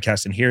a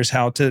podcast. And here's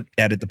how to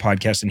edit the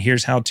podcast. And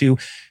here's how to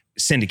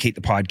syndicate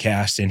the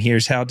podcast. And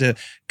here's how to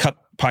cut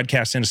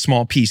podcasts into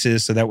small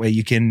pieces. So that way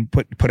you can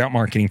put out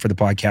marketing for the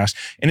podcast.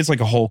 And it's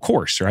like a whole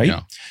course, right?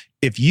 Yeah.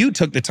 If you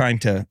took the time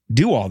to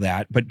do all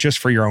that, but just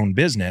for your own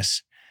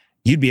business,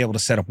 you'd be able to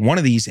set up one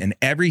of these in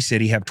every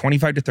city, have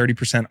 25 to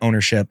 30%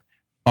 ownership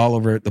all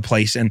over the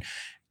place. And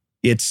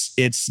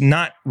it's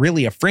not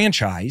really a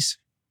franchise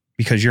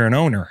because you're an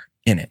owner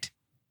in it,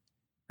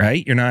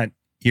 right?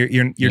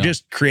 You're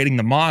just creating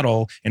the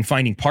model and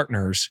finding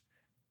partners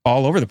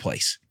all over the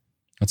place.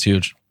 That's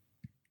huge.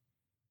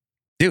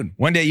 Dude,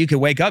 one day you could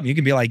wake up and you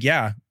can be like,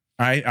 yeah,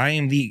 I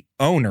am the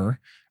owner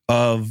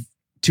of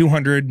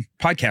 200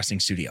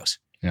 podcasting studios.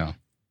 Yeah.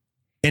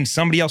 And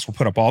somebody else will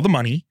put up all the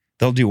money.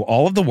 They'll do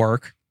all of the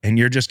work and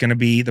you're just going to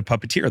be the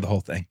puppeteer of the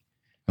whole thing.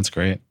 That's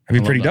great.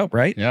 That'd be pretty dope,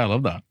 right? Yeah, I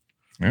love that.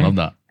 Yeah. I love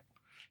that.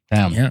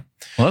 Damn. Yeah.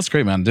 Well, that's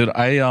great, man. Dude,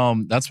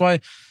 that's why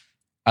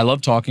I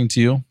love talking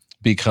to you,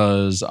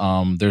 because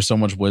there's so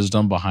much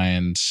wisdom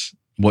behind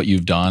what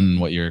you've done,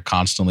 what you're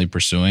constantly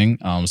pursuing.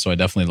 So I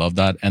definitely love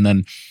that. And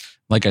then,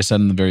 like I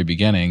said in the very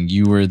beginning,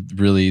 you were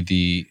really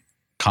the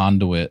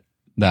conduit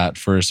that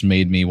first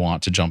made me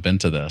want to jump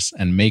into this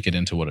and make it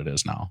into what it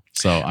is now.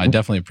 So I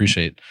definitely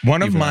appreciate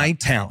one of my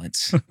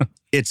talents.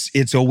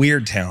 It's a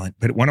weird talent,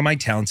 but one of my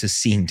talents is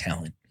seeing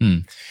talent.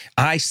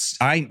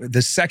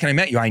 The second I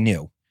met you, I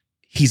knew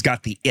he's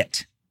got the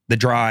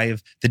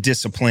drive, the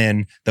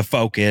discipline, the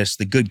focus,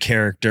 the good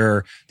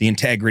character, the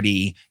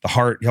integrity, the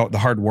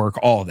hard work,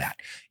 all of that.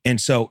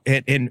 And so,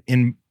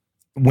 and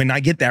when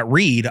I get that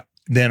read,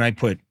 then I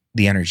put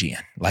the energy in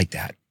like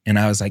that. And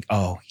I was like,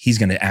 oh, he's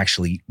going to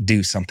actually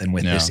do something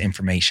with this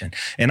information.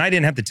 And I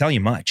didn't have to tell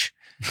you much.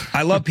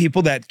 I love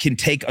people that can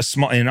take a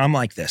small, and I'm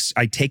like this,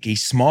 I take a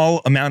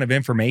small amount of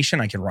information,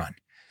 I can run.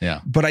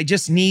 Yeah. But I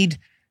just need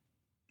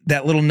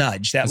that little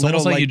nudge, it's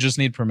almost like you just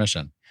need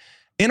permission.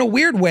 In a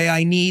weird way,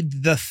 I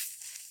need the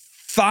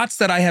thoughts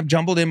that I have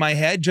jumbled in my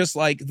head, just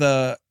like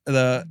the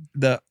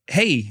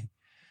hey,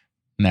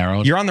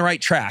 narrowed. You're on the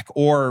right track,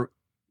 or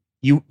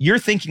you're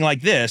thinking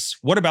like this.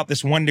 What about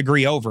this 1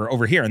 degree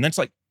over here? And that's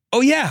like,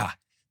 oh yeah,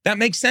 that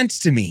makes sense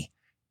to me.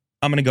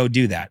 I'm going to go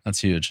do that. That's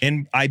huge.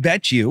 And I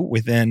bet you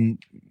within,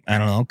 I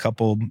don't know, a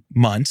couple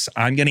months,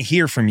 I'm going to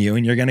hear from you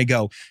and you're going to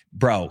go,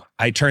 bro,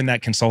 I turned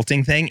that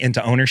consulting thing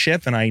into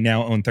ownership and I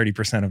now own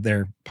 30% of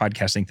their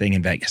podcasting thing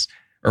in Vegas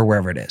or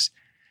wherever it is.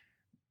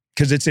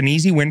 Because it's an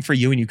easy win for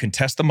you and you can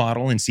test the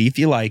model and see if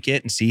you like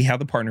it and see how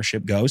the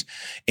partnership goes.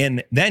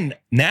 And then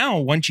now,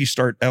 once you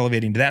start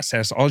elevating to that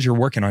status, all you're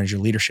working on is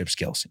your leadership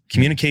skills,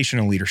 communication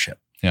and leadership.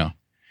 Yeah.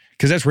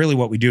 Because that's really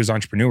what we do as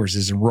entrepreneurs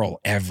is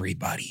enroll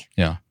everybody.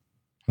 Yeah.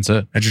 That's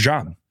it. That's your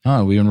job.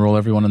 Oh, we enroll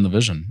everyone in the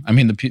vision. I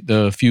mean,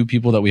 the few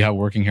people that we have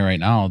working here right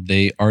now,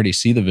 they already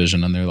see the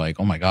vision and they're like,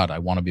 oh my God, I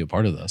want to be a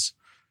part of this.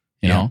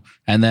 You know?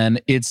 And then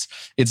it's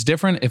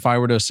different if I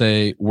were to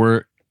say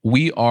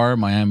we are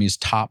Miami's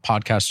top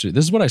podcast studio.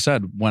 This is what I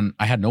said when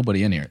I had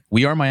nobody in here.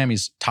 We are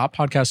Miami's top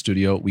podcast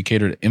studio. We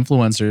cater to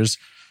influencers,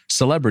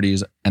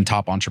 celebrities, and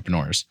top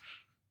entrepreneurs.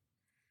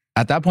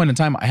 At that point in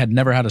time, I had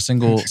never had a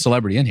single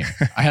celebrity in here.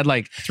 I had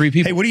like 3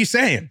 people. Hey, what are you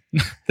saying?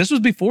 This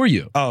was before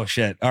you. Oh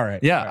shit! All right.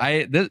 Yeah, All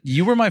right.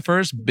 you were my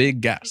first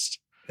big guest.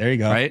 There you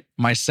go. Right?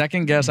 My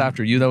second guest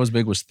after you that was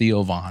big was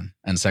Theo Von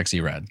and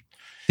Sexy Red.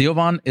 Theo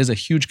Von is a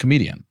huge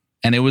comedian.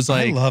 And it was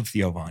like, I love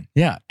Theo Von.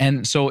 Yeah.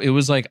 And so it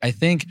was like, I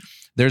think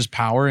there's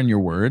power in your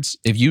words.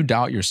 If you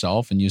doubt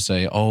yourself and you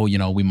say, oh,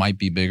 we might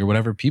be big or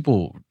whatever,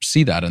 people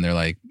see that and they're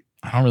like,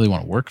 I don't really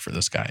want to work for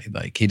this guy.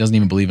 Like, he doesn't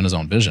even believe in his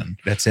own vision.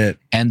 That's it.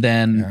 And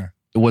then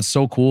what's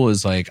so cool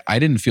is like, I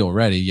didn't feel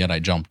ready, yet I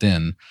jumped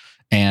in.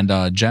 And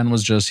Jen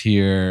was just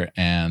here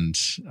and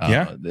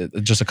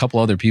just a couple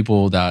other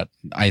people that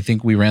I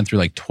think we ran through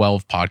like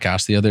 12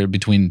 podcasts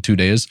between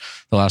the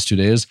last 2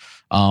 days.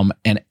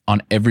 And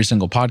on every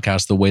single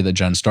podcast, the way that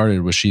Jen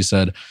started was she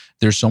said,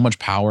 there's so much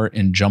power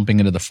in jumping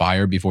into the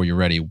fire before you're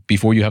ready,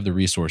 before you have the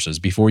resources,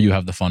 before you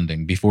have the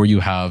funding, before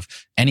you have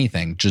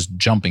anything, just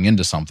jumping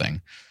into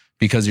something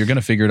because you're going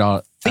to figure it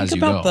out as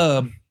you go. Think about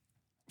the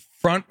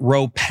front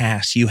row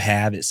pass you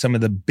have at some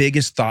of the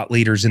biggest thought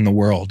leaders in the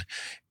world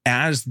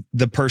as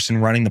the person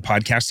running the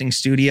podcasting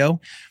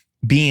studio,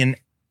 being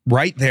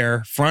right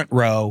there, front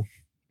row,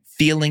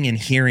 feeling and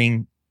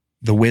hearing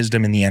the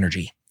wisdom and the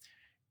energy.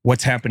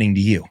 What's happening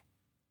to you?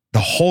 The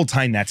whole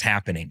time that's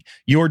happening,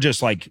 you're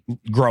just like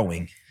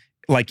growing,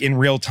 like in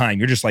real time.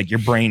 You're just like, your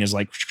brain is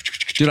like,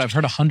 dude, I've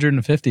heard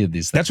 150 of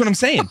these things. That's what I'm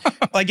saying.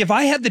 Like if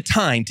I had the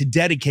time to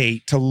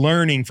dedicate to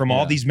learning from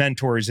all these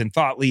mentors and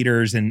thought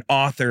leaders and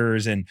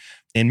authors and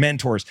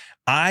mentors,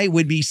 I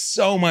would be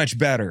so much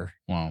better.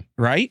 Wow.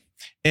 Right?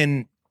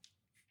 And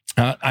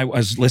I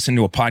was listening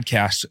to a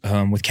podcast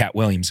with Cat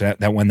Williams,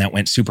 that one that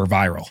went super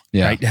viral.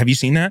 Yeah. Right? Have you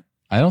seen that?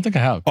 I don't think I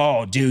have.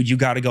 Oh, dude, you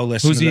got to go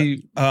listen. Who's to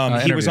he?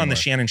 He was on the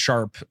Shannon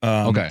Sharp,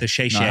 the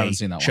Shay No, I haven't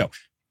seen that show. one.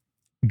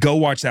 Go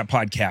watch that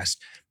podcast.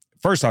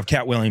 First off,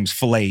 Cat Williams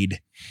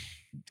filleted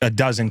a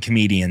dozen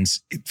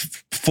comedians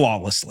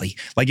flawlessly.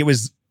 Like it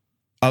was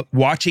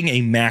watching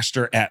a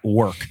master at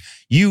work.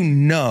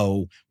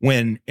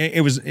 When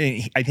it was,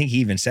 I think he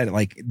even said it,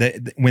 like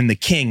when the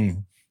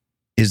king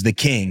is the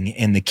king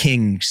and the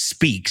king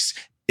speaks,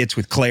 it's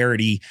with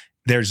clarity.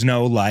 There's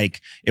no like,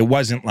 it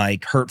wasn't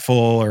like hurtful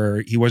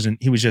or he was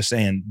just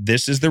saying,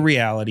 this is the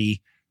reality.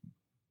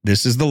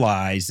 This is the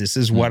lies. This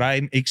is what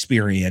I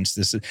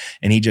experienced.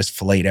 And he just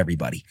filleted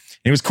everybody.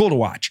 And it was cool to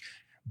watch.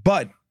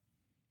 But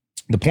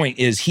the point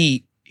is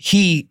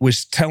he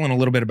was telling a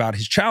little bit about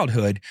his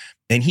childhood,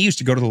 and he used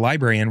to go to the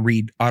library and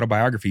read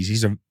autobiographies.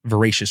 He's a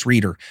voracious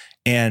reader.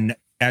 And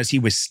as he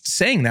was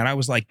saying that, I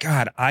was like,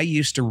 God, I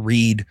used to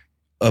read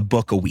a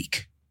book a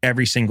week,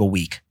 every single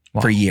week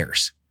for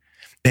years.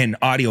 And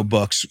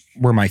audiobooks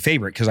were my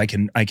favorite because I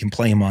can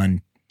play them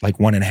on like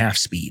 1.5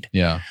 speed.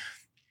 Yeah.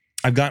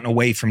 I've gotten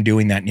away from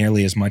doing that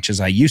nearly as much as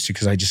I used to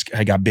because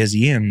I got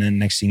busy, and then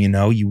next thing you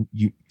know, you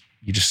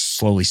just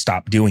slowly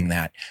stop doing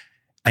that.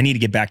 I need to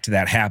get back to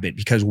that habit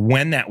because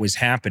when that was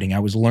happening, I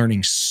was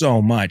learning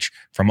so much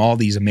from all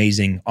these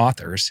amazing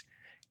authors.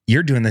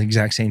 You're doing the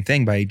exact same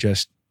thing by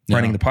just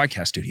running the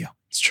podcast studio.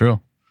 It's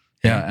true.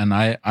 Yeah. And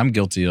I'm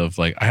guilty of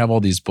like, I have all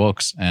these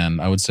books and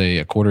I would say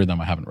a quarter of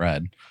them I haven't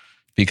read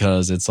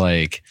because it's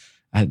like,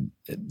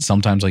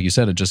 sometimes, like you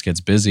said, it just gets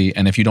busy.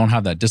 And if you don't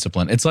have that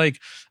discipline, it's like,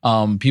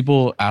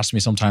 people ask me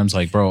sometimes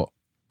like, bro,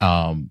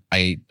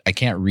 I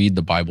can't read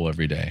the Bible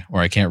every day,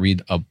 or I can't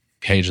read a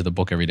page of the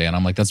book every day. And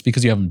I'm like, that's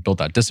because you haven't built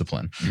that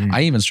discipline.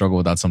 I even struggle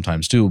with that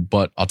sometimes too.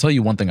 But I'll tell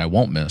you one thing I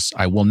won't miss.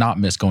 I will not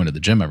miss going to the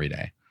gym every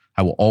day.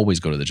 I will always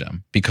go to the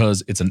gym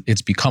because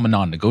it's become a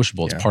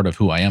non-negotiable. It's part of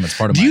who I am. It's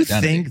part of my identity. Do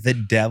you think the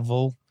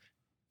devil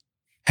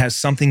has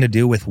something to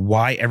do with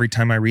why every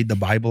time I read the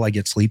Bible, I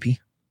get sleepy?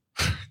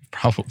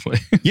 Probably.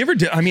 You ever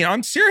do? I mean,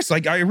 I'm serious.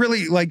 Like, I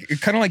really like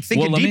kind of like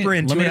thinking deeper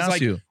into it. It's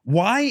like,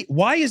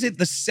 why is it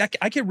the second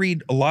I can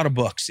read a lot of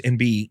books and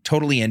be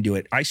totally into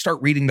it? I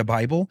start reading the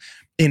Bible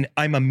and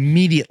I'm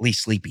immediately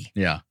sleepy.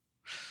 Yeah.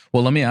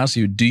 Well, let me ask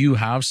you, do you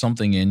have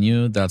something in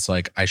you that's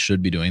like, I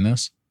should be doing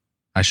this?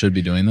 I should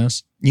be doing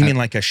this? You mean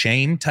like a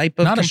shame type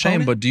of Not component? a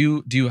shame, but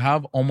do you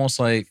have almost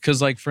like,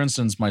 because like, for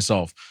instance,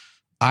 myself,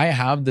 I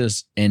have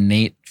this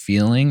innate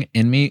feeling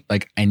in me,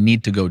 like I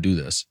need to go do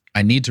this.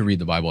 I need to read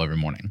the Bible every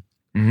morning.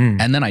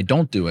 And then I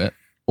don't do it,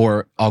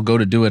 or I'll go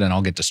to do it and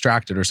I'll get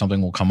distracted or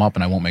something will come up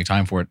and I won't make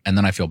time for it. And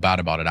then I feel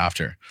bad about it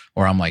after,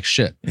 or I'm like,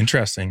 shit.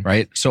 Interesting.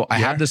 Right? So I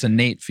have this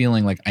innate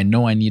feeling like I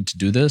know I need to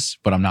do this,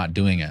 but I'm not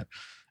doing it.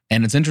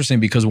 And it's interesting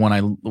because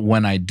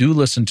when I do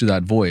listen to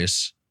that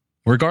voice,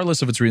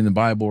 regardless if it's reading the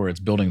Bible or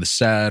it's building the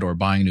set or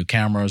buying new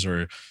cameras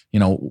or,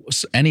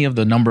 any of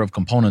the number of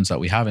components that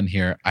we have in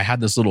here, I had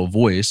this little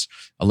voice,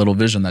 a little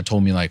vision that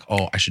told me like,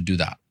 oh, I should do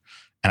that.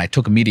 And I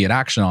took immediate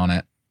action on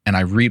it and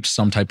I reaped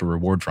some type of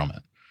reward from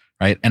it.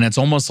 Right. And it's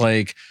almost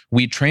like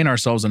we train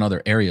ourselves in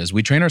other areas.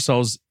 We train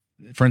ourselves,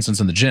 for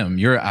instance, in the gym.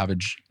 You're an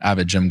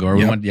avid gym goer.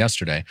 We went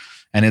yesterday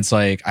and it's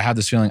like, I have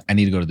this feeling I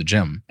need to go to the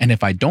gym. And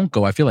if I don't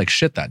go, I feel like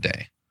shit that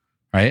day.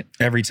 right?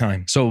 Every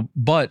time. So,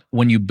 but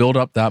when you build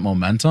up that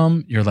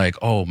momentum, you're like,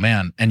 oh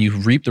man, and you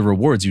reap the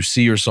rewards. You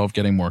see yourself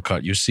getting more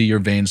cut. You see your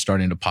veins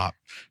starting to pop,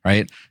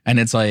 right? And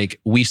it's like,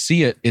 we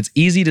see it. It's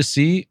easy to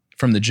see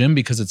from the gym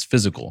because it's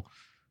physical.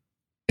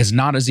 It's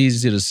not as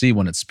easy to see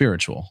when it's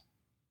spiritual.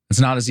 It's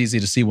not as easy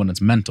to see when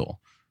it's mental,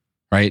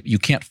 right? You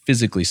can't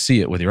physically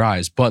see it with your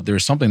eyes, but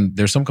there's some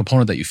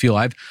component that you feel.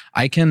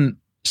 I can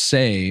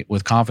say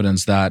with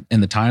confidence that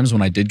in the times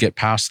when I did get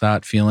past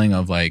that feeling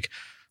of like,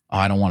 oh,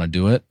 I don't want to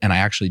do it, and I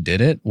actually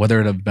did it, whether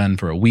it have been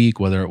for a week,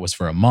 whether it was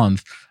for a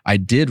month, I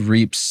did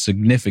reap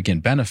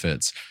significant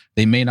benefits.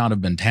 They may not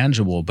have been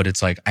tangible, but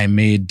it's like I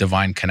made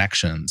divine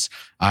connections.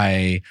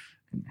 I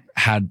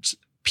had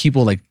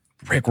people like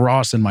Rick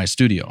Ross in my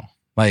studio,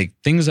 like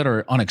things that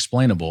are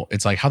unexplainable.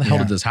 It's like, how the hell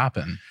did this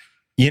happen?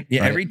 Yeah,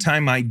 Right? Every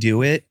time I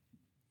do it,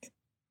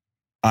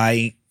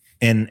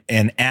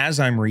 and as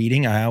I'm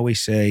reading, I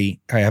always say,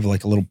 I have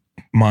like a little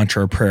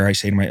mantra or prayer. I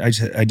say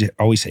to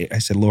I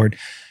said, Lord,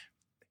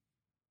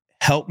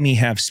 help me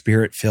have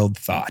spirit-filled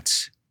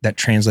thoughts that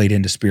translate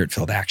into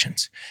spirit-filled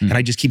actions. And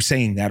I just keep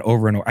saying that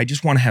over and over. I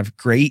just want to have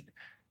great,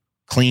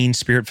 clean,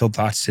 spirit-filled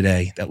thoughts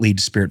today that lead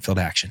to spirit-filled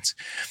actions.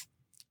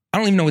 I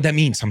don't even know what that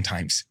means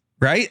sometimes,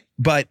 right?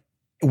 But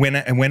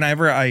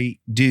whenever I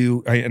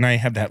do, and I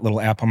have that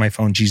little app on my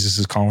phone, Jesus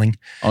is Calling.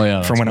 Oh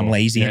yeah, for when I'm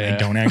lazy and Yeah. I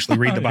don't actually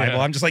read the Bible.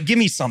 Yeah. I'm just like, give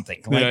me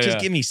something. Like, just Yeah.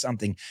 give me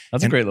something.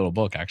 That's a And- great little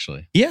book,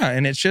 actually. Yeah,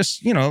 and it's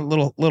just,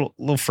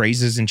 little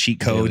phrases and cheat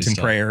codes Daily and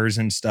stuff. prayers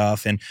and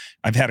stuff. And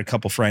I've had a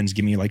couple friends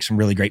give me like some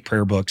really great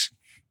prayer books.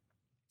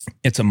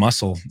 It's a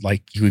muscle.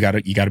 Like you got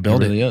to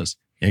build It it. really is.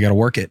 You got to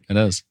work it. It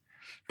is.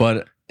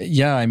 But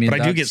yeah, I mean,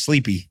 But I do get that's-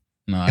 sleepy.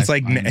 No, It's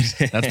like-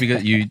 that's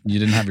because you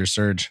didn't have your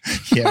surge.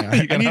 Yeah,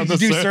 I gotta need have to the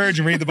do surge. surge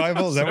and read the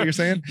Bible. Is that what you're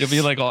saying? You'll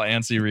be like all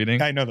antsy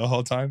reading. I know the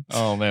whole time.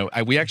 Oh man,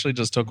 we actually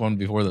just took one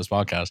before this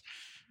podcast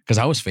because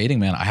I was fading,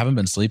 man. I haven't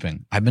been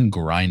sleeping. I've been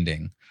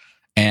grinding,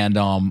 and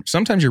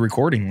Sometimes you're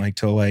recording like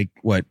till like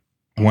what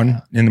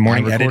 1 in the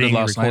morning. I recorded editing,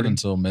 last night recording.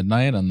 until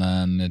midnight, and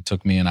then it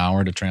took me an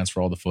hour to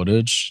transfer all the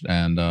footage.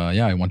 And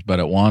I went to bed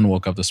at 1,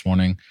 woke up this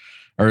morning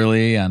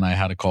early, and I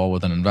had a call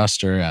with an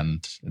investor,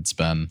 and it's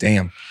been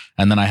Damn.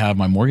 And then I have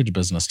my mortgage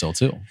business still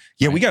too.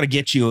 Yeah, Right. we got to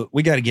get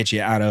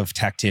you out of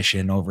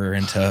tactician over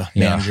into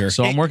manager.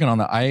 So I'm working on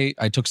that. I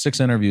took 6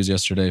 interviews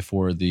yesterday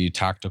for the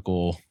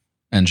tactical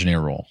engineer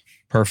role,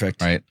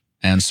 Perfect. right?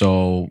 And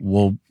so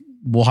we'll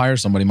hire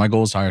somebody. My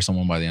goal is to hire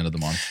someone by the end of the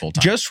month full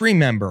time. Just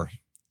remember,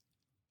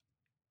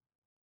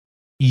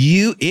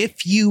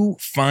 if you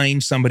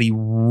find somebody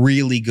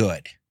really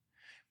good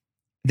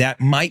that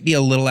might be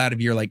a little out of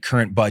your like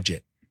current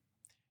budget,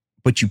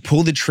 but you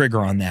pull the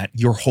trigger on that,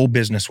 your whole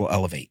business will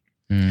elevate.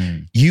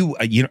 Mm.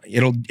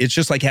 It's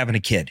just like having a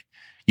kid.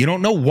 You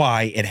don't know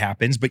why it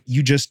happens, but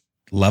you just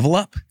level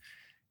up.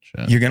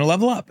 Shit. You're going to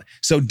level up.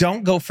 So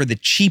don't go for the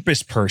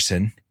cheapest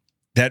person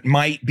that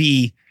might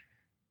be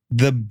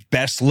the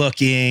best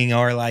looking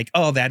or like,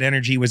 oh, that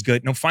energy was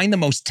good. No, find the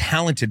most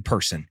talented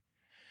person.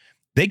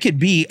 They could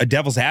be a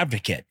devil's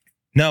advocate.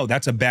 No,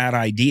 that's a bad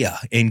idea,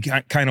 and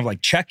kind of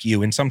like check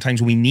you. And sometimes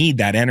we need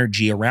that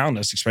energy around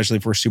us, especially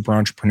if we're super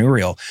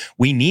entrepreneurial.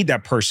 We need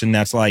that person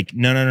that's like,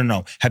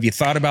 no. Have you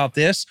thought about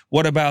this?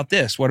 What about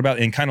this? What about,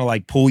 and kind of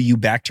like pull you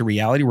back to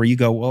reality where you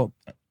go, well,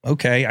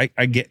 okay,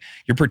 I get,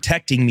 you're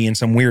protecting me in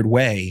some weird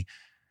way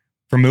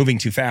from moving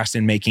too fast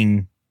and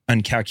making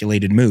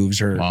uncalculated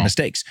moves or Wow.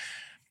 mistakes.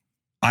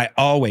 I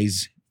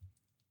always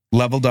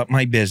leveled up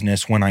my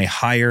business when I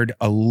hired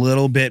a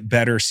little bit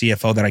better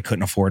CFO that I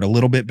couldn't afford, a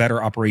little bit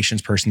better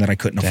operations person that I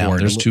couldn't Damn,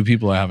 afford. there's 2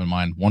 people I have in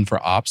mind, one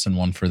for ops and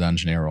one for the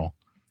engineer role.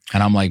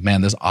 And I'm like,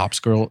 man, this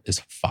ops girl is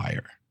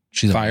fire.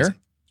 She's Fire? amazing.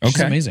 She's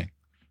Okay. amazing.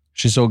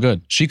 She's so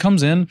good. She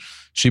comes in,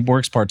 she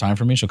works part-time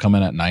for me. She'll come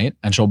in at night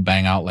and she'll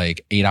bang out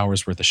like 8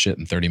 hours worth of shit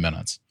in 30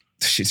 minutes.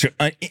 She's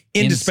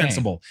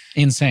indispensable.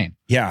 Insane.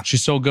 Yeah.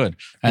 She's so good.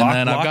 And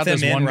then I've Lock got them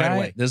this in one right guy.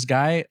 away. This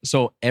guy.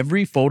 So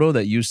every photo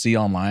that you see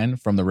online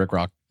from the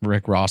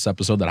Rick Ross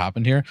episode that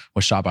happened here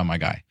was shot by my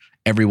guy.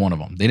 Every one of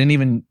them. They didn't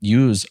even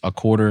use a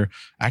quarter.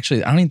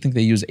 Actually, I don't even think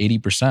they use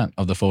 80%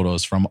 of the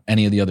photos from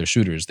any of the other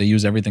shooters. They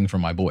use everything from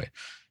my boy.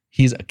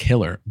 He's a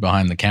killer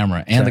behind the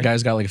camera. And the Okay.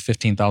 guy's got like a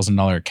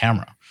 $15,000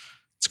 camera.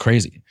 It's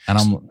crazy. And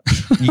I'm,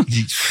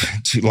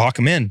 To lock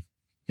them in.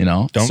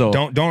 Don't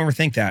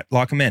overthink that.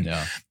 Lock them in.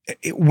 Yeah.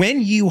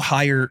 When you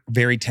hire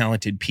very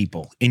talented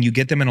people and you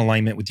get them in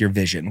alignment with your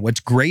vision, what's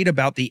great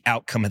about the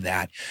outcome of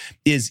that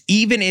is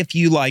even if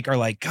you are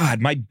like,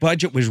 God, my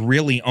budget was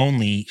really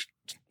only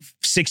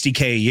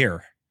 $60K a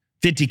year,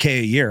 $50K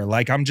a year.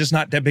 Like I'm just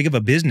not that big of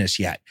a business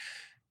yet.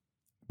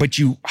 But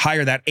you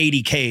hire that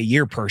 $80K a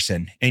year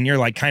person and you're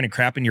like kind of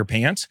crapping your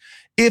pants.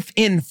 If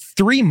in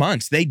 3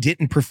 months they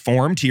didn't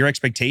perform to your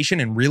expectation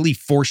and really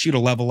force you to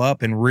level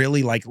up and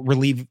really like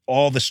relieve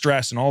all the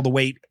stress and all the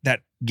weight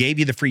that gave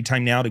you the free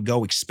time now to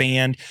go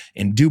expand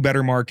and do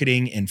better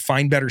marketing and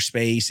find better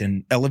space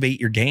and elevate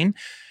your game,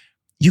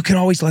 you can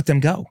always let them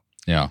go.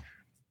 Yeah.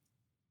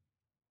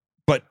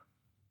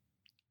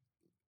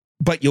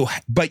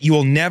 But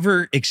you'll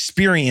never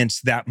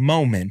experience that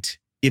moment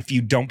if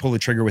you don't pull the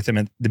trigger with them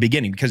at the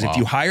beginning. Because if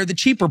you hire the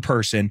cheaper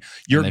person,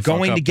 you're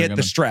going to get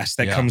the stress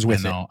that comes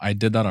with it. I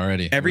did that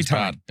already. Every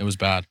time. It was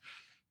bad.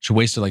 She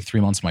wasted like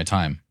 3 months of my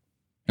time.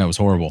 It was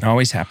horrible. It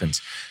always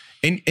happens.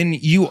 And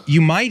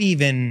you might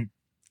even,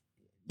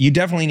 you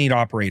definitely need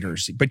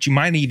operators, but you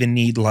might even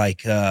need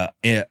like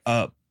an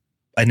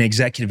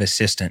executive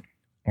assistant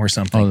or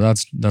something. Oh,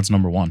 that's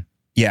number one.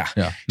 Yeah.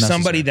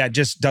 Somebody Necessary. that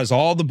just does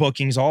all the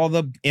bookings, all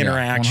the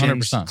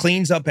interactions, 100%.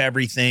 cleans up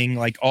everything,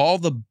 like all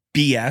the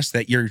BS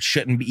that you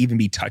shouldn't even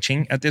be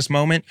touching at this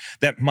moment,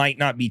 that might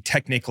not be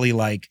technically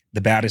like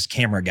the baddest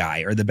camera guy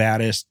or the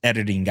baddest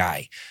editing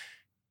guy,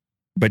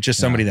 but just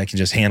somebody that can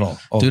just handle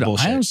all the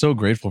bullshit. I am so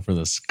grateful for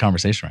this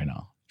conversation right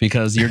now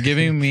because you're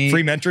giving me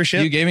free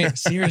mentorship. You gave me,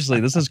 seriously,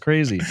 this is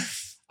crazy.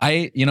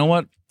 You know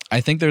what? I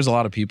think there's a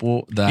lot of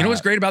people that... You know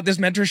what's great about this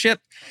mentorship?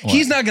 What?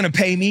 He's not going to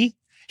pay me.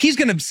 He's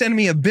going to send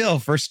me a bill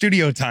for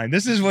studio time.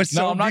 This is what's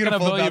so I'm not beautiful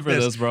gonna bill about you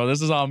for this, bro.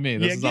 This is on me.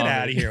 Get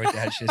out of here with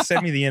that shit.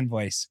 Send me the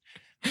invoice.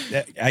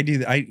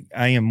 I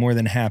am more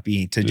than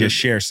happy to just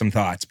share some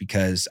thoughts,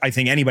 because I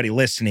think anybody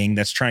listening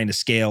that's trying to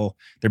scale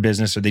their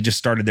business or they just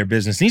started their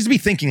business needs to be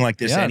thinking like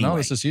this anyway. No,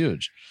 this is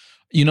huge.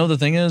 You know, the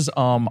thing is,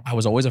 I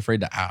was always afraid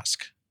to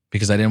ask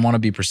because I didn't want to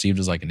be perceived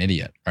as like an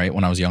idiot, right?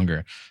 When I was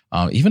younger,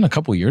 even a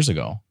couple years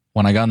ago,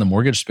 when I got in the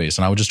mortgage space,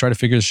 and I would just try to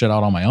figure this shit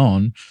out on my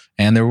own.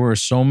 And there were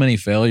so many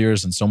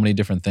failures and so many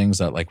different things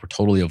that like were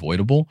totally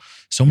avoidable.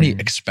 So many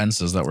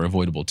expenses that were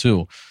avoidable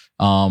too.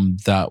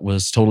 That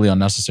was totally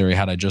unnecessary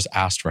had I just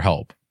asked for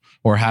help,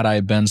 or had I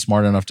been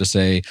smart enough to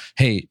say,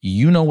 hey,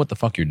 you know what the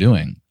fuck you're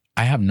doing.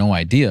 I have no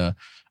idea.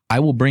 I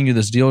will bring you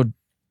this deal.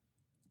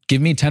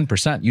 Give me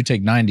 10%. You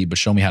take 90, but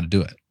show me how to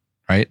do it.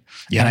 Right.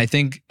 Yeah. And I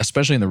think,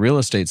 especially in the real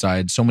estate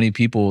side, so many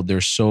people, they're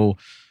so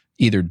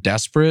either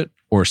desperate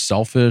or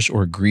selfish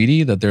or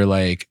greedy that they're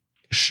like,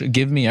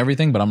 give me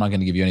everything, but I'm not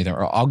going to give you anything,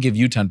 or I'll give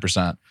you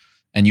 10%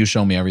 and you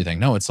show me everything.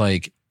 No, it's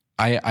like,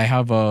 I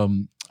have,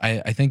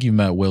 I think you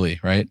met Willie,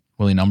 right?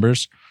 Willie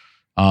Numbers.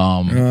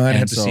 I'd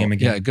have to see him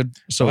again. Yeah, good.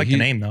 So I like the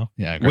name though.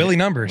 Yeah, great. Willie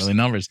Numbers. Willie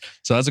Numbers.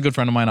 So that's a good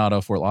friend of mine out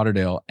of Fort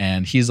Lauderdale,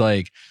 and he's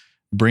like,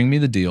 bring me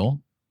the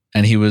deal.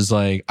 And he was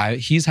like,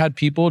 he's had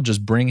people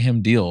just bring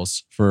him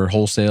deals for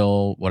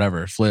wholesale,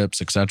 whatever,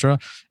 flips, etc.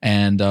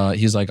 And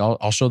he's like,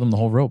 I'll show them the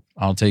whole rope.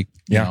 I'll take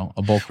you know,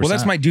 a bulk percent. Well,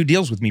 that's my Do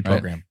Deals With Me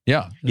program. Right?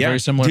 Yeah, very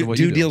similar to what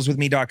you do.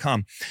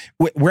 DoDealsWithMe.com.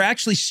 We're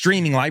actually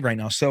streaming live right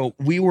now. So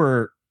we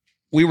were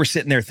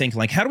sitting there thinking,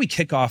 like, how do we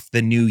kick off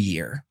the new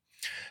year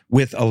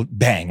with a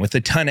bang, with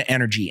a ton of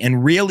energy,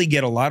 and really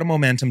get a lot of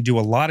momentum, do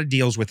a lot of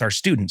deals with our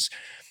students?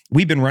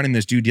 We've been running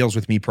this Do Deals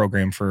With Me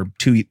program for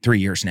 2-3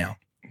 years now.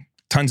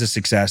 Tons of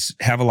success,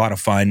 have a lot of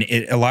fun.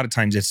 A lot of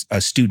times it's a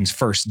student's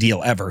first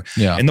deal ever.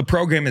 Yeah. And the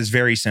program is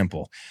very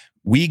simple.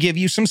 We give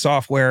you some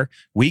software.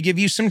 We give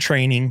you some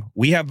training.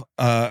 We have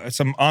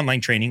some online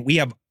training. We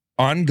have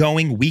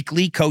ongoing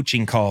weekly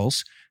coaching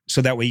calls,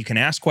 so that way you can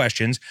ask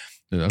questions.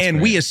 Dude, and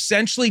great. We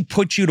essentially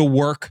put you to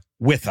work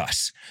with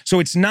us. So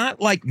it's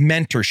not like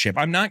mentorship.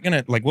 I'm not going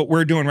to, like what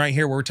we're doing right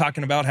here, where we're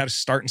talking about how to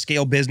start and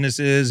scale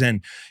businesses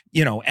and,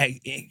 you know,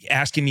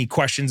 asking me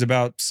questions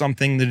about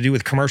something to do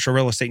with commercial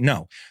real estate.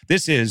 No,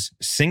 this is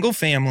single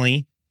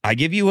family. I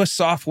give you a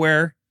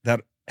software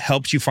that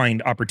helps you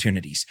find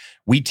opportunities.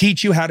 We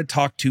teach you how to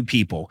talk to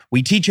people.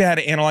 We teach you how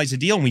to analyze a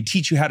deal, and we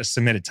teach you how to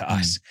submit it to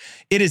us.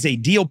 It is a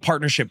deal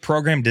partnership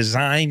program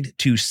designed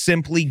to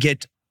simply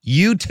get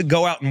you to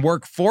go out and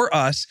work for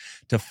us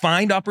to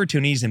find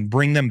opportunities and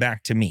bring them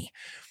back to me.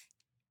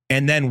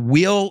 And then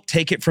we'll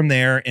take it from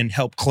there and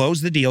help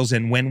close the deals.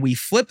 And when we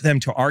flip them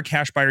to our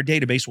cash buyer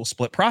database, we'll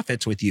split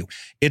profits with you.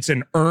 It's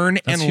an earn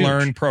and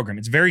learn program.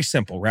 It's very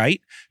simple,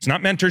 right? It's not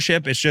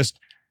mentorship. It's just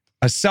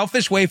a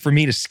selfish way for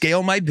me to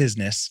scale my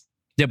business.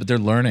 Yeah, but they're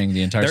learning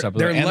the entire stuff,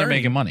 and they're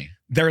making money.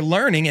 They're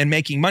learning and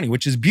making money,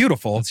 which is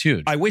beautiful. That's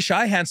huge. I wish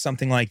I had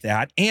something like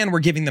that. And we're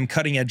giving them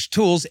cutting edge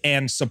tools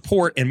and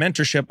support and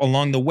mentorship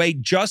along the way,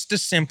 just to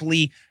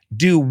simply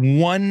do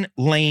one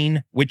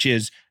lane, which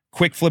is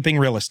quick flipping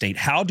real estate.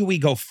 How do we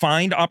go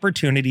find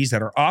opportunities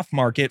that are off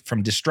market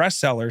from distressed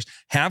sellers,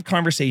 have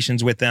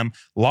conversations with them,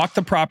 lock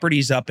the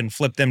properties up, and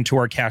flip them to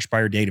our cash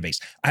buyer database?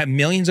 I have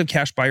millions of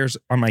cash buyers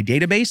on my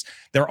database.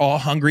 They're all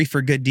hungry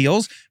for good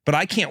deals, but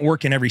I can't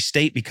work in every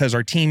state because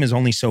our team is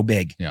only so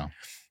big. Yeah.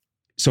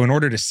 So in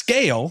order to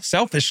scale,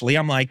 selfishly,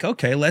 I'm like,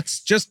 okay,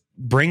 let's just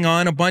bring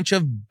on a bunch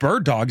of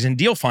bird dogs and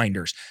deal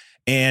finders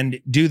and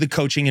do the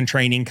coaching and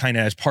training kind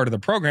of as part of the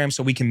program,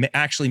 so we can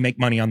actually make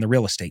money on the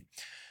real estate.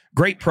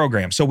 Great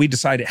program. So we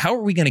decided, how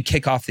are we going to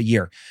kick off the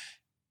year?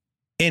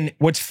 And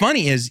what's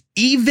funny is,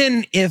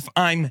 even if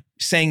I'm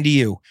saying to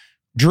you,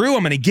 Drew,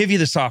 I'm going to give you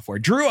the software.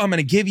 Drew, I'm going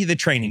to give you the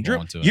training.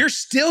 Drew, you're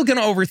still going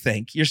to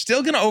overthink. You're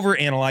still going to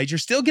overanalyze. You're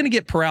still going to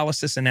get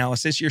paralysis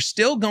analysis. You're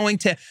still going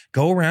to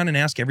go around and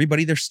ask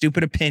everybody their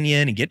stupid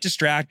opinion and get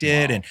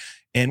distracted.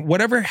 And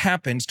whatever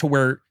happens to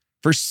where,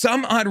 for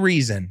some odd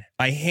reason,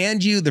 I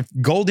hand you the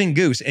golden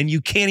goose and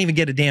you can't even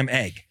get a damn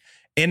egg.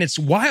 And it's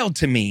wild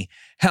to me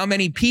how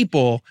many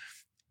people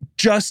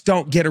just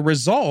don't get a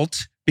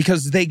result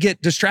because they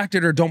get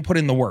distracted or don't put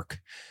in the work.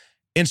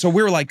 And so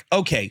we were like,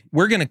 okay,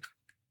 we're going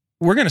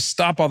to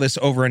stop all this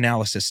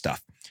overanalysis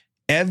stuff.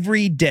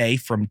 Every day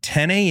from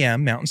 10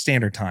 a.m. Mountain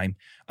Standard Time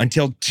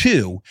until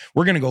 2,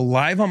 we're going to go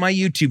live on my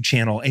YouTube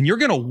channel and you're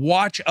going to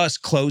watch us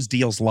close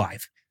deals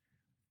live.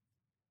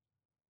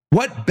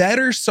 What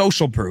better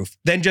social proof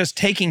than just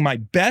taking my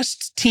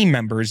best team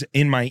members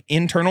in my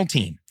internal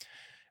team?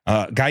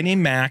 A guy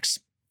named Max,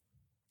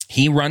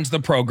 he runs the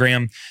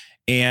program,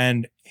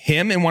 and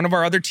him and one of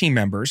our other team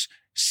members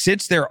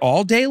sits there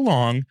all day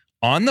long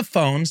on the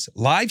phones,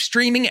 live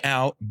streaming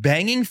out,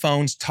 banging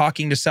phones,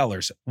 talking to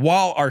sellers.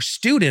 While our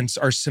students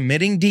are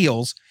submitting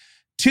deals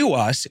to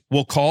us,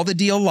 we'll call the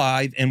deal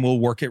live and we'll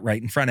work it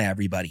right in front of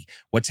everybody.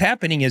 What's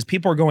happening is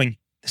people are going,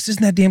 this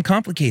isn't that damn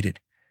complicated.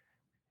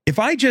 If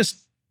I just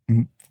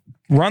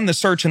run the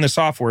search in the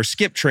software,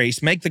 skip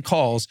trace, make the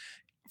calls,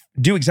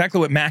 do exactly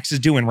what Max is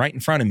doing right in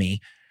front of me,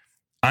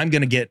 I'm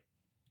going to get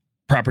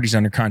properties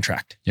under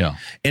contract. Yeah.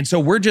 And so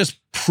we're just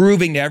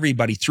proving to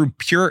everybody through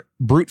pure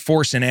brute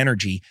force and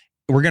energy,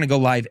 we're going to go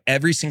live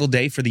every single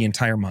day for the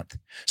entire month.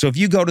 So if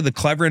you go to the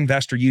Clever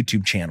Investor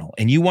YouTube channel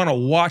and you want to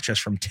watch us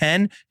from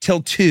 10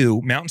 till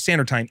 2 Mountain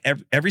Standard Time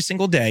every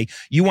single day,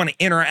 you want to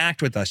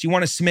interact with us, you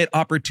want to submit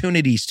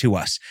opportunities to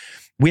us.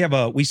 We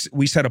have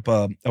we set up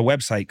a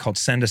website called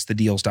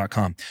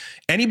sendusthedeals.com.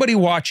 Anybody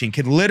watching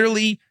can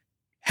literally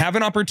have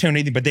an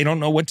opportunity, but they don't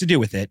know what to do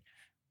with it.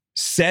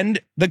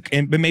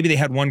 But maybe they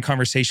had one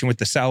conversation with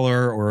the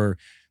seller or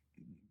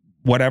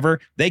whatever.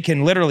 They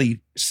can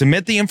literally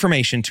submit the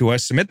information to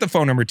us, submit the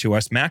phone number to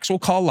us. Max will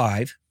call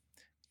live,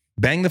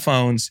 bang the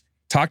phones,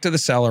 talk to the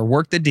seller,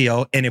 work the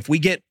deal. And if we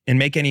get and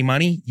make any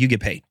money, you get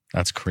paid.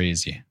 That's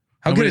crazy.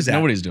 How good is that?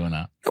 Nobody's doing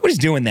that. Nobody's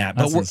doing that.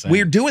 That's But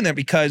we're doing that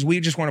because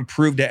we just want to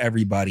prove to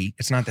everybody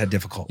it's not that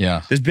difficult.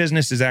 Yeah. This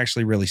business is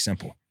actually really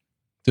simple.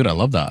 Dude, I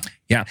love that.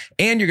 Yeah.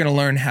 And you're going to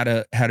learn how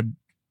to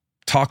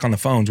talk on the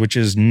phones, which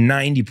is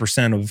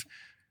 90% of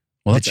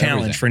the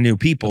challenge for new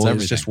people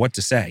is just what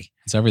to say.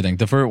 It's everything.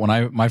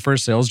 My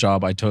first sales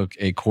job, I took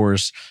a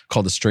course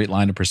called The Straight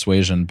Line of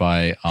Persuasion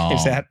by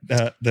is that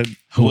the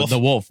Wolf? The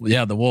Wolf.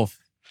 Yeah, the Wolf.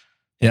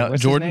 Yeah,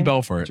 Jordan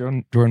Belfort.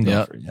 Jordan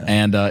Belfort. Yeah.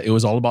 And it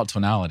was all about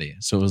tonality.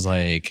 So it was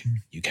like,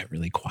 you get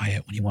really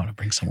quiet when you want to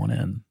bring someone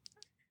in,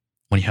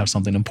 when you have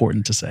something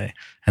important to say.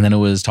 And then it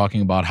was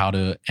talking about how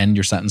to end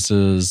your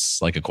sentences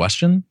like a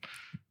question.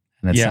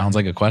 And it sounds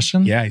like a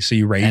question. Yeah. So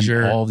you raise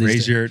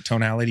your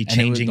tonality,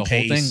 changing the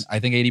pace. Whole thing, I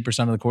think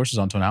 80% of the course is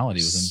on tonality.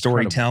 It was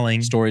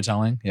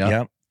storytelling. Yeah.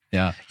 Yep.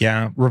 Yeah.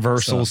 Yeah.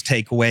 Reversals,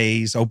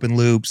 takeaways, open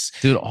loops.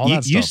 Dude, all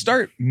that stuff. You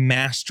start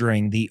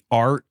mastering the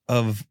art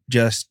of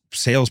just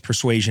sales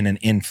persuasion and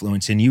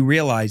influence. And you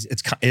realize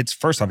it's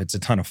first off, it's a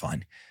ton of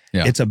fun.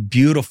 Yeah. It's a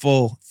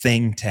beautiful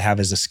thing to have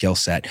as a skill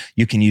set.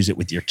 You can use it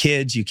with your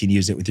kids. You can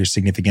use it with your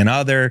significant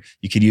other.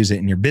 You could use it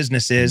in your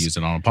businesses. Use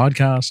it on a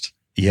podcast.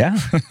 Yeah.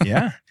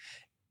 Yeah.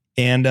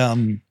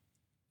 And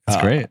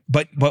that's great.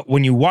 But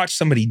when you watch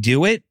somebody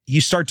do it, you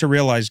start to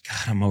realize,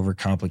 God, I'm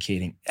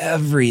overcomplicating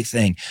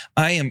everything.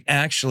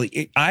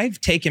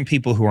 I've taken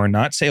people who are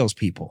not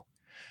salespeople,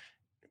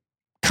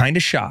 kind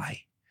of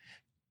shy,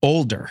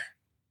 older,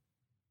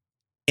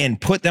 and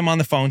put them on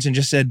the phones and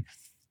just said,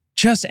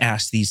 just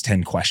ask these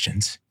 10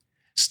 questions.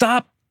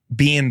 Stop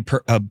being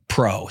a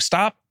pro.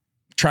 Stop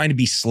trying to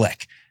be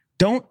slick.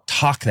 Don't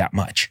talk that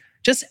much.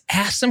 Just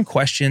ask some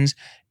questions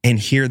and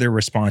hear their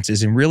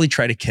responses and really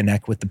try to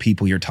connect with the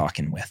people you're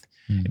talking with.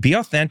 Be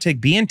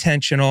authentic, be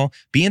intentional,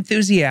 be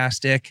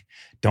enthusiastic.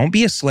 Don't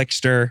be a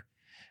slickster.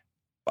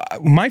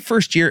 My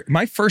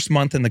first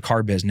month in the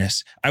car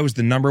business, I was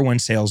the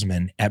 *1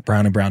 salesman at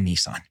Brown & Brown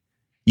Nissan.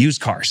 Used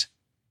cars.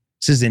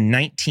 This is in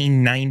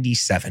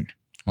 1997.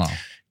 Wow.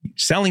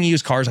 Selling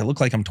used cars, I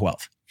look like I'm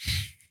 12.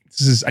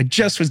 I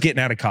just was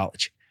getting out of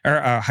college or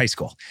high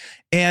school.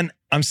 And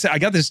I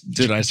got this.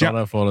 Dude, I saw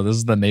that photo. This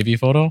is the Navy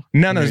photo?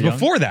 No, it was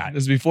before that. It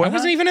was before that? I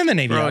wasn't even in the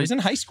Navy. Bro, I was in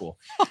high school.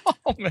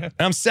 Oh, man. And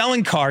I'm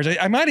selling cars.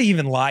 I might have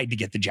even lied to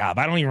get the job.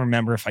 I don't even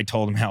remember if I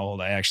told him how old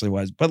I actually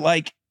was.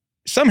 But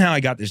somehow I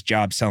got this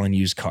job selling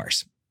used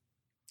cars.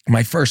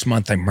 My first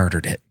month, I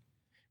murdered it.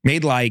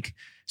 Made like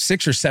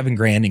 $6 or $7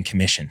 grand in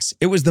commissions.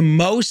 It was the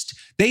most,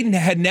 they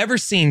had never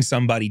seen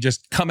somebody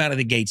just come out of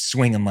the gate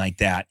swinging like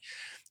that.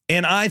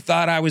 And I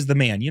thought I was the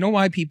man. You know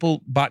why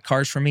people bought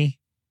cars from me?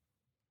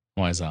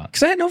 Why is that?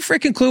 Because I had no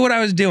freaking clue what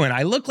I was doing.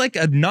 I looked like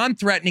a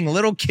non-threatening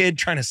little kid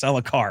trying to sell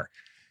a car.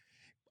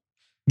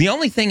 The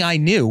only thing I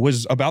knew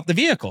was about the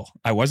vehicle.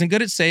 I wasn't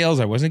good at sales.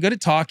 I wasn't good at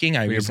talking.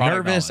 I was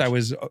nervous. I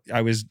was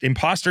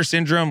imposter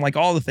syndrome, like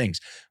all the things.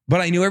 But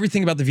I knew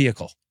everything about the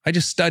vehicle. I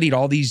just studied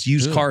all these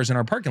used cars in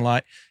our parking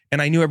lot, and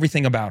I knew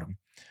everything about them.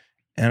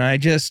 And I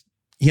just,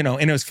 and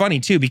it was funny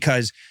too,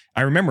 because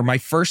I remember my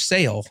first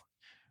sale,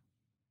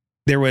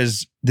 there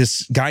was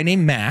this guy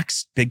named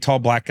Max, big, tall,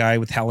 black guy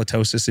with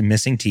halitosis and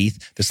missing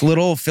teeth. This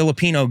little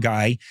Filipino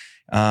guy.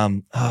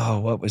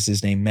 What was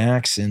his name?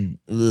 Max and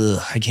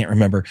I can't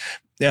remember.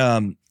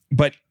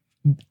 But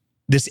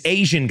this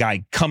Asian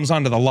guy comes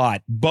onto the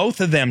lot.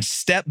 Both of them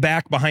step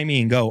back behind me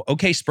and go,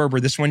 okay,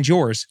 Sperber, this one's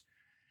yours.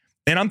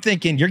 And I'm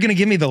thinking, you're going to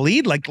give me the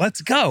lead? Like,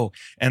 let's go.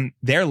 And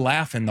they're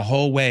laughing the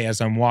whole way as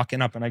I'm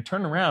walking up. And I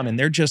turn around and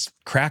they're just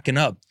cracking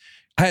up.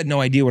 I had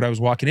no idea what I was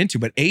walking into,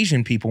 but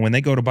Asian people, when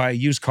they go to buy a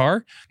used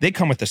car, they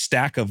come with a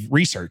stack of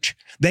research.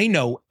 They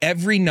know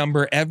every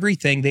number,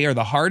 everything. They are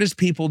the hardest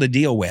people to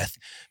deal with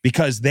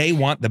because they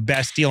want the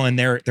best deal, and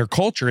their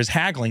culture is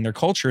haggling. Their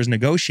culture is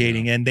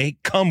negotiating, and they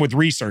come with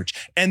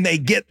research and they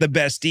get the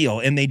best deal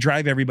and they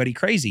drive everybody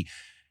crazy.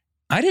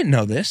 I didn't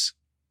know this.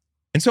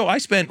 And so I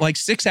spent like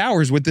 6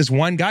 hours with this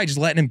one guy, just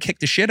letting him kick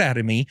the shit out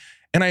of me.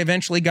 And I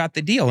eventually got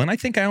the deal. And I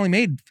think I only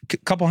made a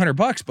couple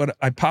 $100, but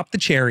I popped the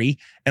cherry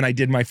and I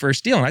did my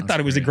first deal. And I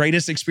thought it was the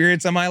greatest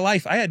experience of my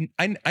life. I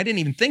didn't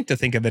even think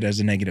of it as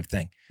a negative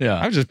thing. Yeah.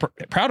 I was just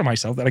proud of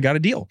myself that I got a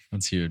deal.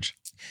 That's huge.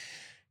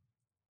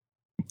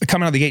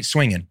 Coming out of the gate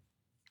swinging.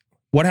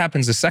 What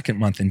happens the second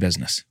month in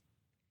business?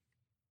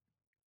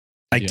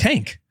 I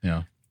tank.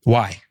 Yeah.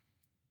 Why?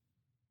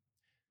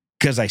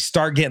 Because I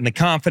start getting the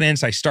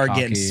confidence, I start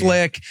getting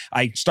slick,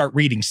 I start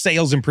reading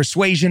sales and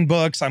persuasion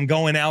books. I'm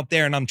going out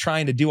there and I'm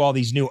trying to do all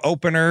these new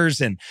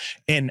openers, and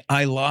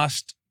I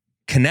lost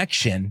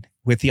connection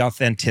with the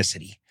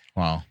authenticity.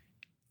 Wow.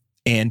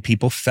 And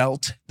people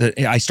felt that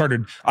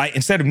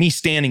instead of me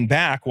standing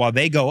back while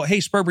they go, hey,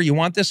 Sperber, you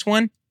want this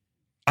one?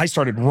 I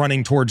started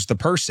running towards the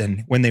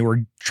person when they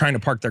were trying to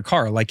park their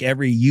car, like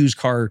every used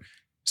car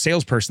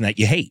salesperson that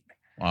you hate.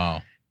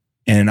 Wow.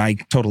 And I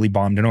totally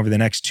bombed. And over the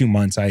next 2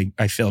 months, I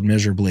failed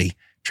miserably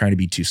trying to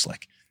be too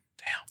slick.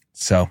 Damn.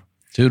 So,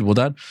 dude,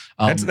 well,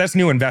 that's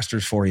new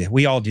investors for you.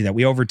 We all do that.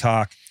 We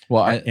overtalk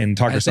and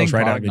talk ourselves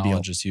right out of the deal.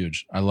 Knowledge is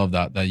huge. I love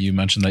that you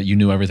mentioned that you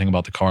knew everything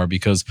about the car,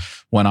 because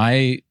when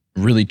I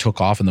really took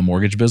off in the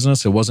mortgage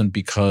business, it wasn't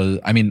because,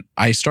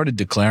 I started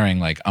declaring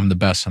like I'm the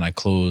best and I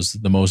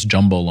closed the most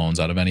jumbo loans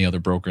out of any other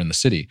broker in the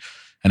city.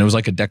 And it was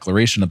like a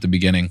declaration at the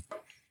beginning.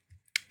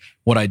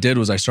 What I did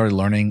was I started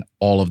learning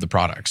all of the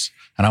products.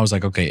 And I was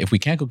like, okay, if we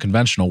can't go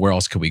conventional, where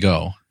else could we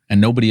go?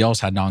 And nobody else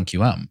had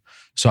non-QM.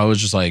 So I was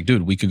just like,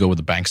 dude, we could go with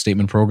the bank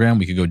statement program.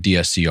 We could go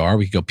DSCR.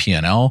 We could go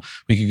P&L.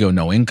 We could go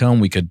no income.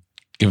 We could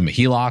give them a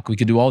HELOC. We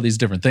could do all these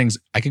different things.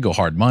 I could go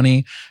hard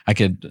money.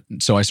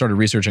 So I started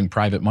researching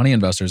private money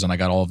investors, and I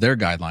got all of their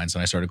guidelines,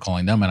 and I started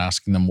calling them and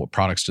asking them what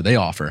products do they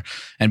offer.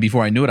 And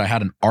before I knew it, I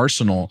had an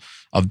arsenal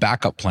of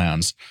backup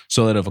plans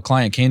so that if a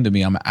client came to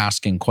me, I'm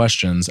asking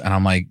questions and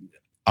I'm like,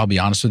 I'll be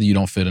honest with you, you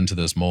don't fit into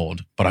this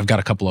mold, but I've got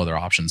a couple other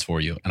options for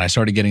you. And I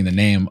started getting the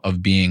name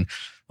of being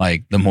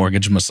like the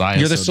mortgage messiah.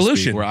 You're the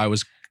solution. Where I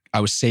was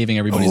saving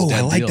everybody's dead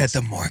I like deals. that,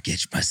 the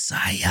mortgage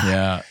messiah.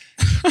 Yeah.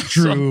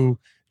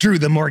 Drew,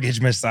 the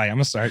mortgage messiah. I'm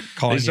going to start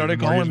calling you. They started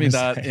calling me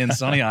that in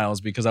Sunny Isles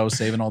because I was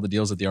saving all the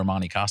deals at the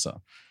Armani Casa.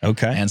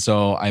 Okay. And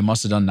so I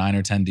must have done 9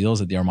 or 10 deals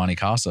at the Armani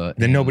Casa.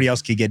 Then nobody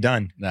else could get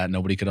done. That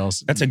nobody could else.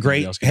 That's a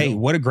great,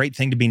 what a great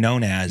thing to be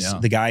known as.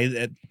 The guy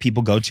that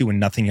people go to when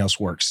nothing else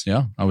works.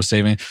 Yeah. I was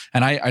saving.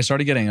 And I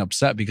started getting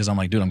upset because I'm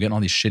like, dude, I'm getting all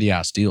these shitty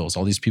ass deals.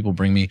 All these people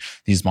bring me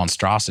these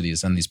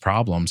monstrosities and these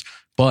problems.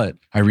 But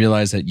I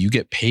realized that you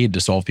get paid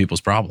to solve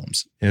people's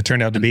problems. It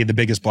turned out to be the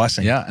biggest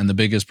blessing. Yeah. And the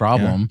biggest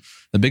problems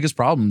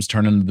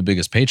turn into the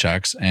biggest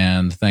paychecks.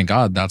 And thank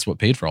God that's what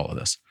paid for all of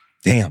this.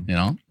 Damn. You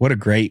know, what a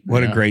great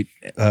way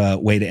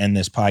to end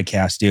this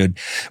podcast, dude.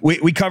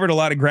 We covered a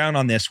lot of ground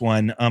on this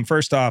one.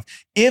 First off,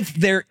 if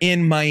they're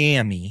in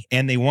Miami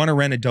and they want to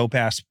rent a dope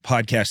ass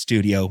podcast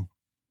studio,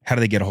 how do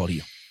they get a hold of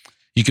you?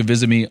 You can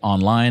visit me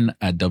online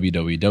at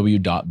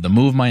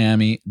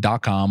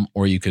www.themovemiami.com,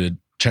 or you could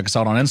check us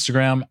out on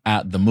Instagram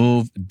at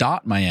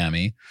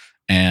themove.miami.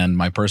 And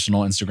my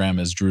personal Instagram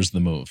is Drew's the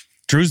Move.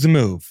 Drew's the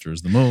Move.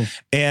 Drew's the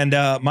Move. And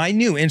my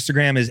new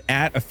Instagram is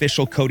at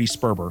official Cody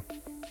Sperber.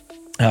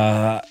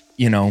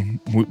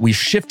 We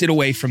shifted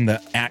away from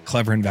the at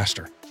Clever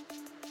Investor.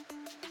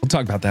 We'll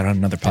talk about that on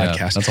another podcast.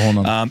 Yeah, that's a whole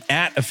nother.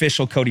 At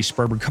official Cody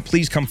Sperber.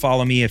 Please come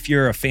follow me. If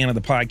you're a fan of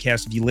the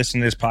podcast, if you listen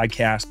to this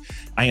podcast,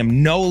 I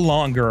am no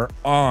longer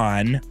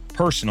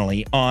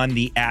personally on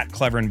the at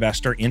Clever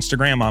Investor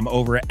Instagram. I'm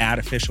over at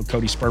official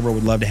Cody Sperber.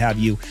 Would love to have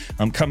you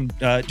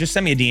just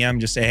send me a DM.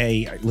 Just say,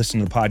 hey, I listen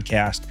to the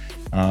podcast.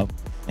 And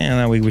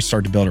then we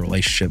start to build a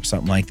relationship,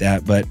 something like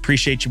that. But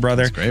appreciate you,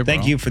 brother. That's great, bro.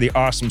 Thank you for the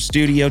awesome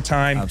studio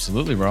time.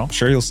 Absolutely, bro. I'm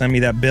sure you'll send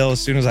me that bill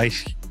as soon as I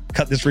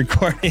cut this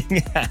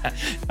recording.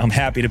 I'm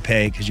happy to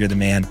pay because you're the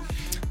man.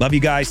 Love you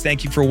guys.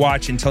 Thank you for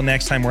watching. Until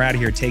next time, we're out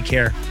of here. Take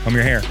care. Comb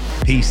your hair.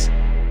 Peace.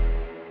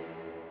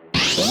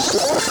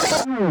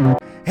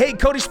 Hey,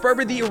 Cody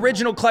Sperber, the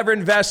original Clever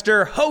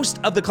Investor, host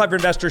of the Clever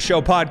Investor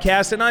Show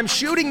podcast, and I'm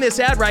shooting this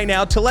ad right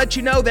now to let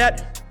you know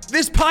that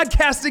this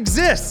podcast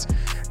exists.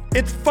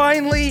 It's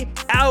finally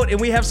out,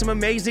 and we have some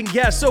amazing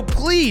guests. So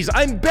please,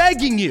 I'm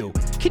begging you,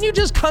 can you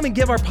just come and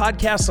give our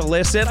podcast a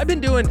listen? I've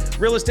been doing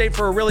real estate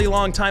for a really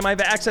long time. I've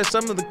accessed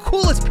some of the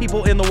coolest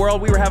people in the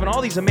world. We were having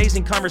all these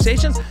amazing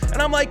conversations,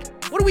 and I'm like,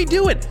 what are we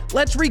doing?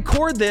 Let's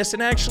record this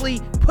and actually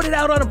put it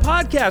out on a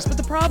podcast. But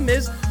the problem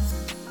is,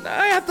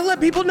 I have to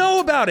let people know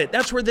about it.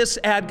 That's where this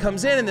ad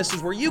comes in, and this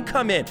is where you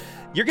come in.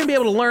 You're going to be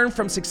able to learn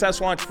from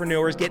successful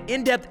entrepreneurs, get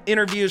in-depth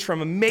interviews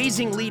from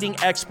amazing leading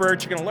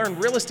experts. You're going to learn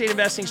real estate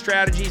investing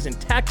strategies and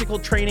tactical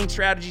training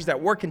strategies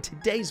that work in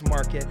today's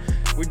market.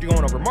 We're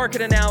going over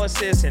market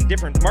analysis and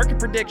different market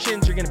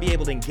predictions. You're going to be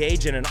able to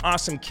engage in an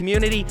awesome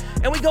community.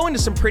 And we go into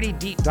some pretty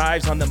deep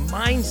dives on the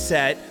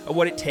mindset of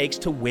what it takes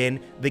to win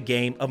the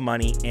game of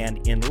money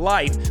and in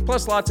life,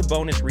 plus lots of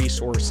bonus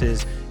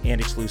resources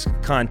and exclusive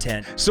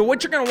content. So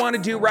what you're going to want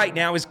to do right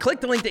now is click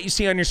the link that you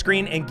see on your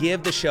screen and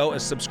give the show a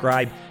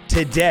subscribe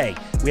today.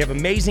 We have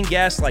amazing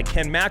guests like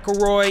Ken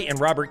McElroy and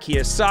Robert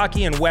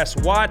Kiyosaki and Wes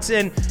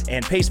Watson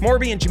and Pace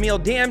Morby and Jamil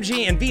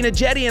Damji and Vina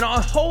Jetty and a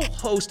whole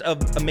host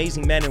of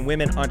amazing men and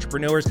women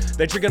entrepreneurs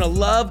that you're going to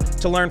love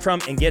to learn from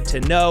and get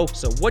to know.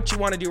 So what you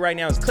want to do right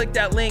now is click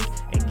that link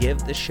and give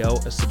the show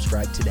a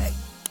subscribe today.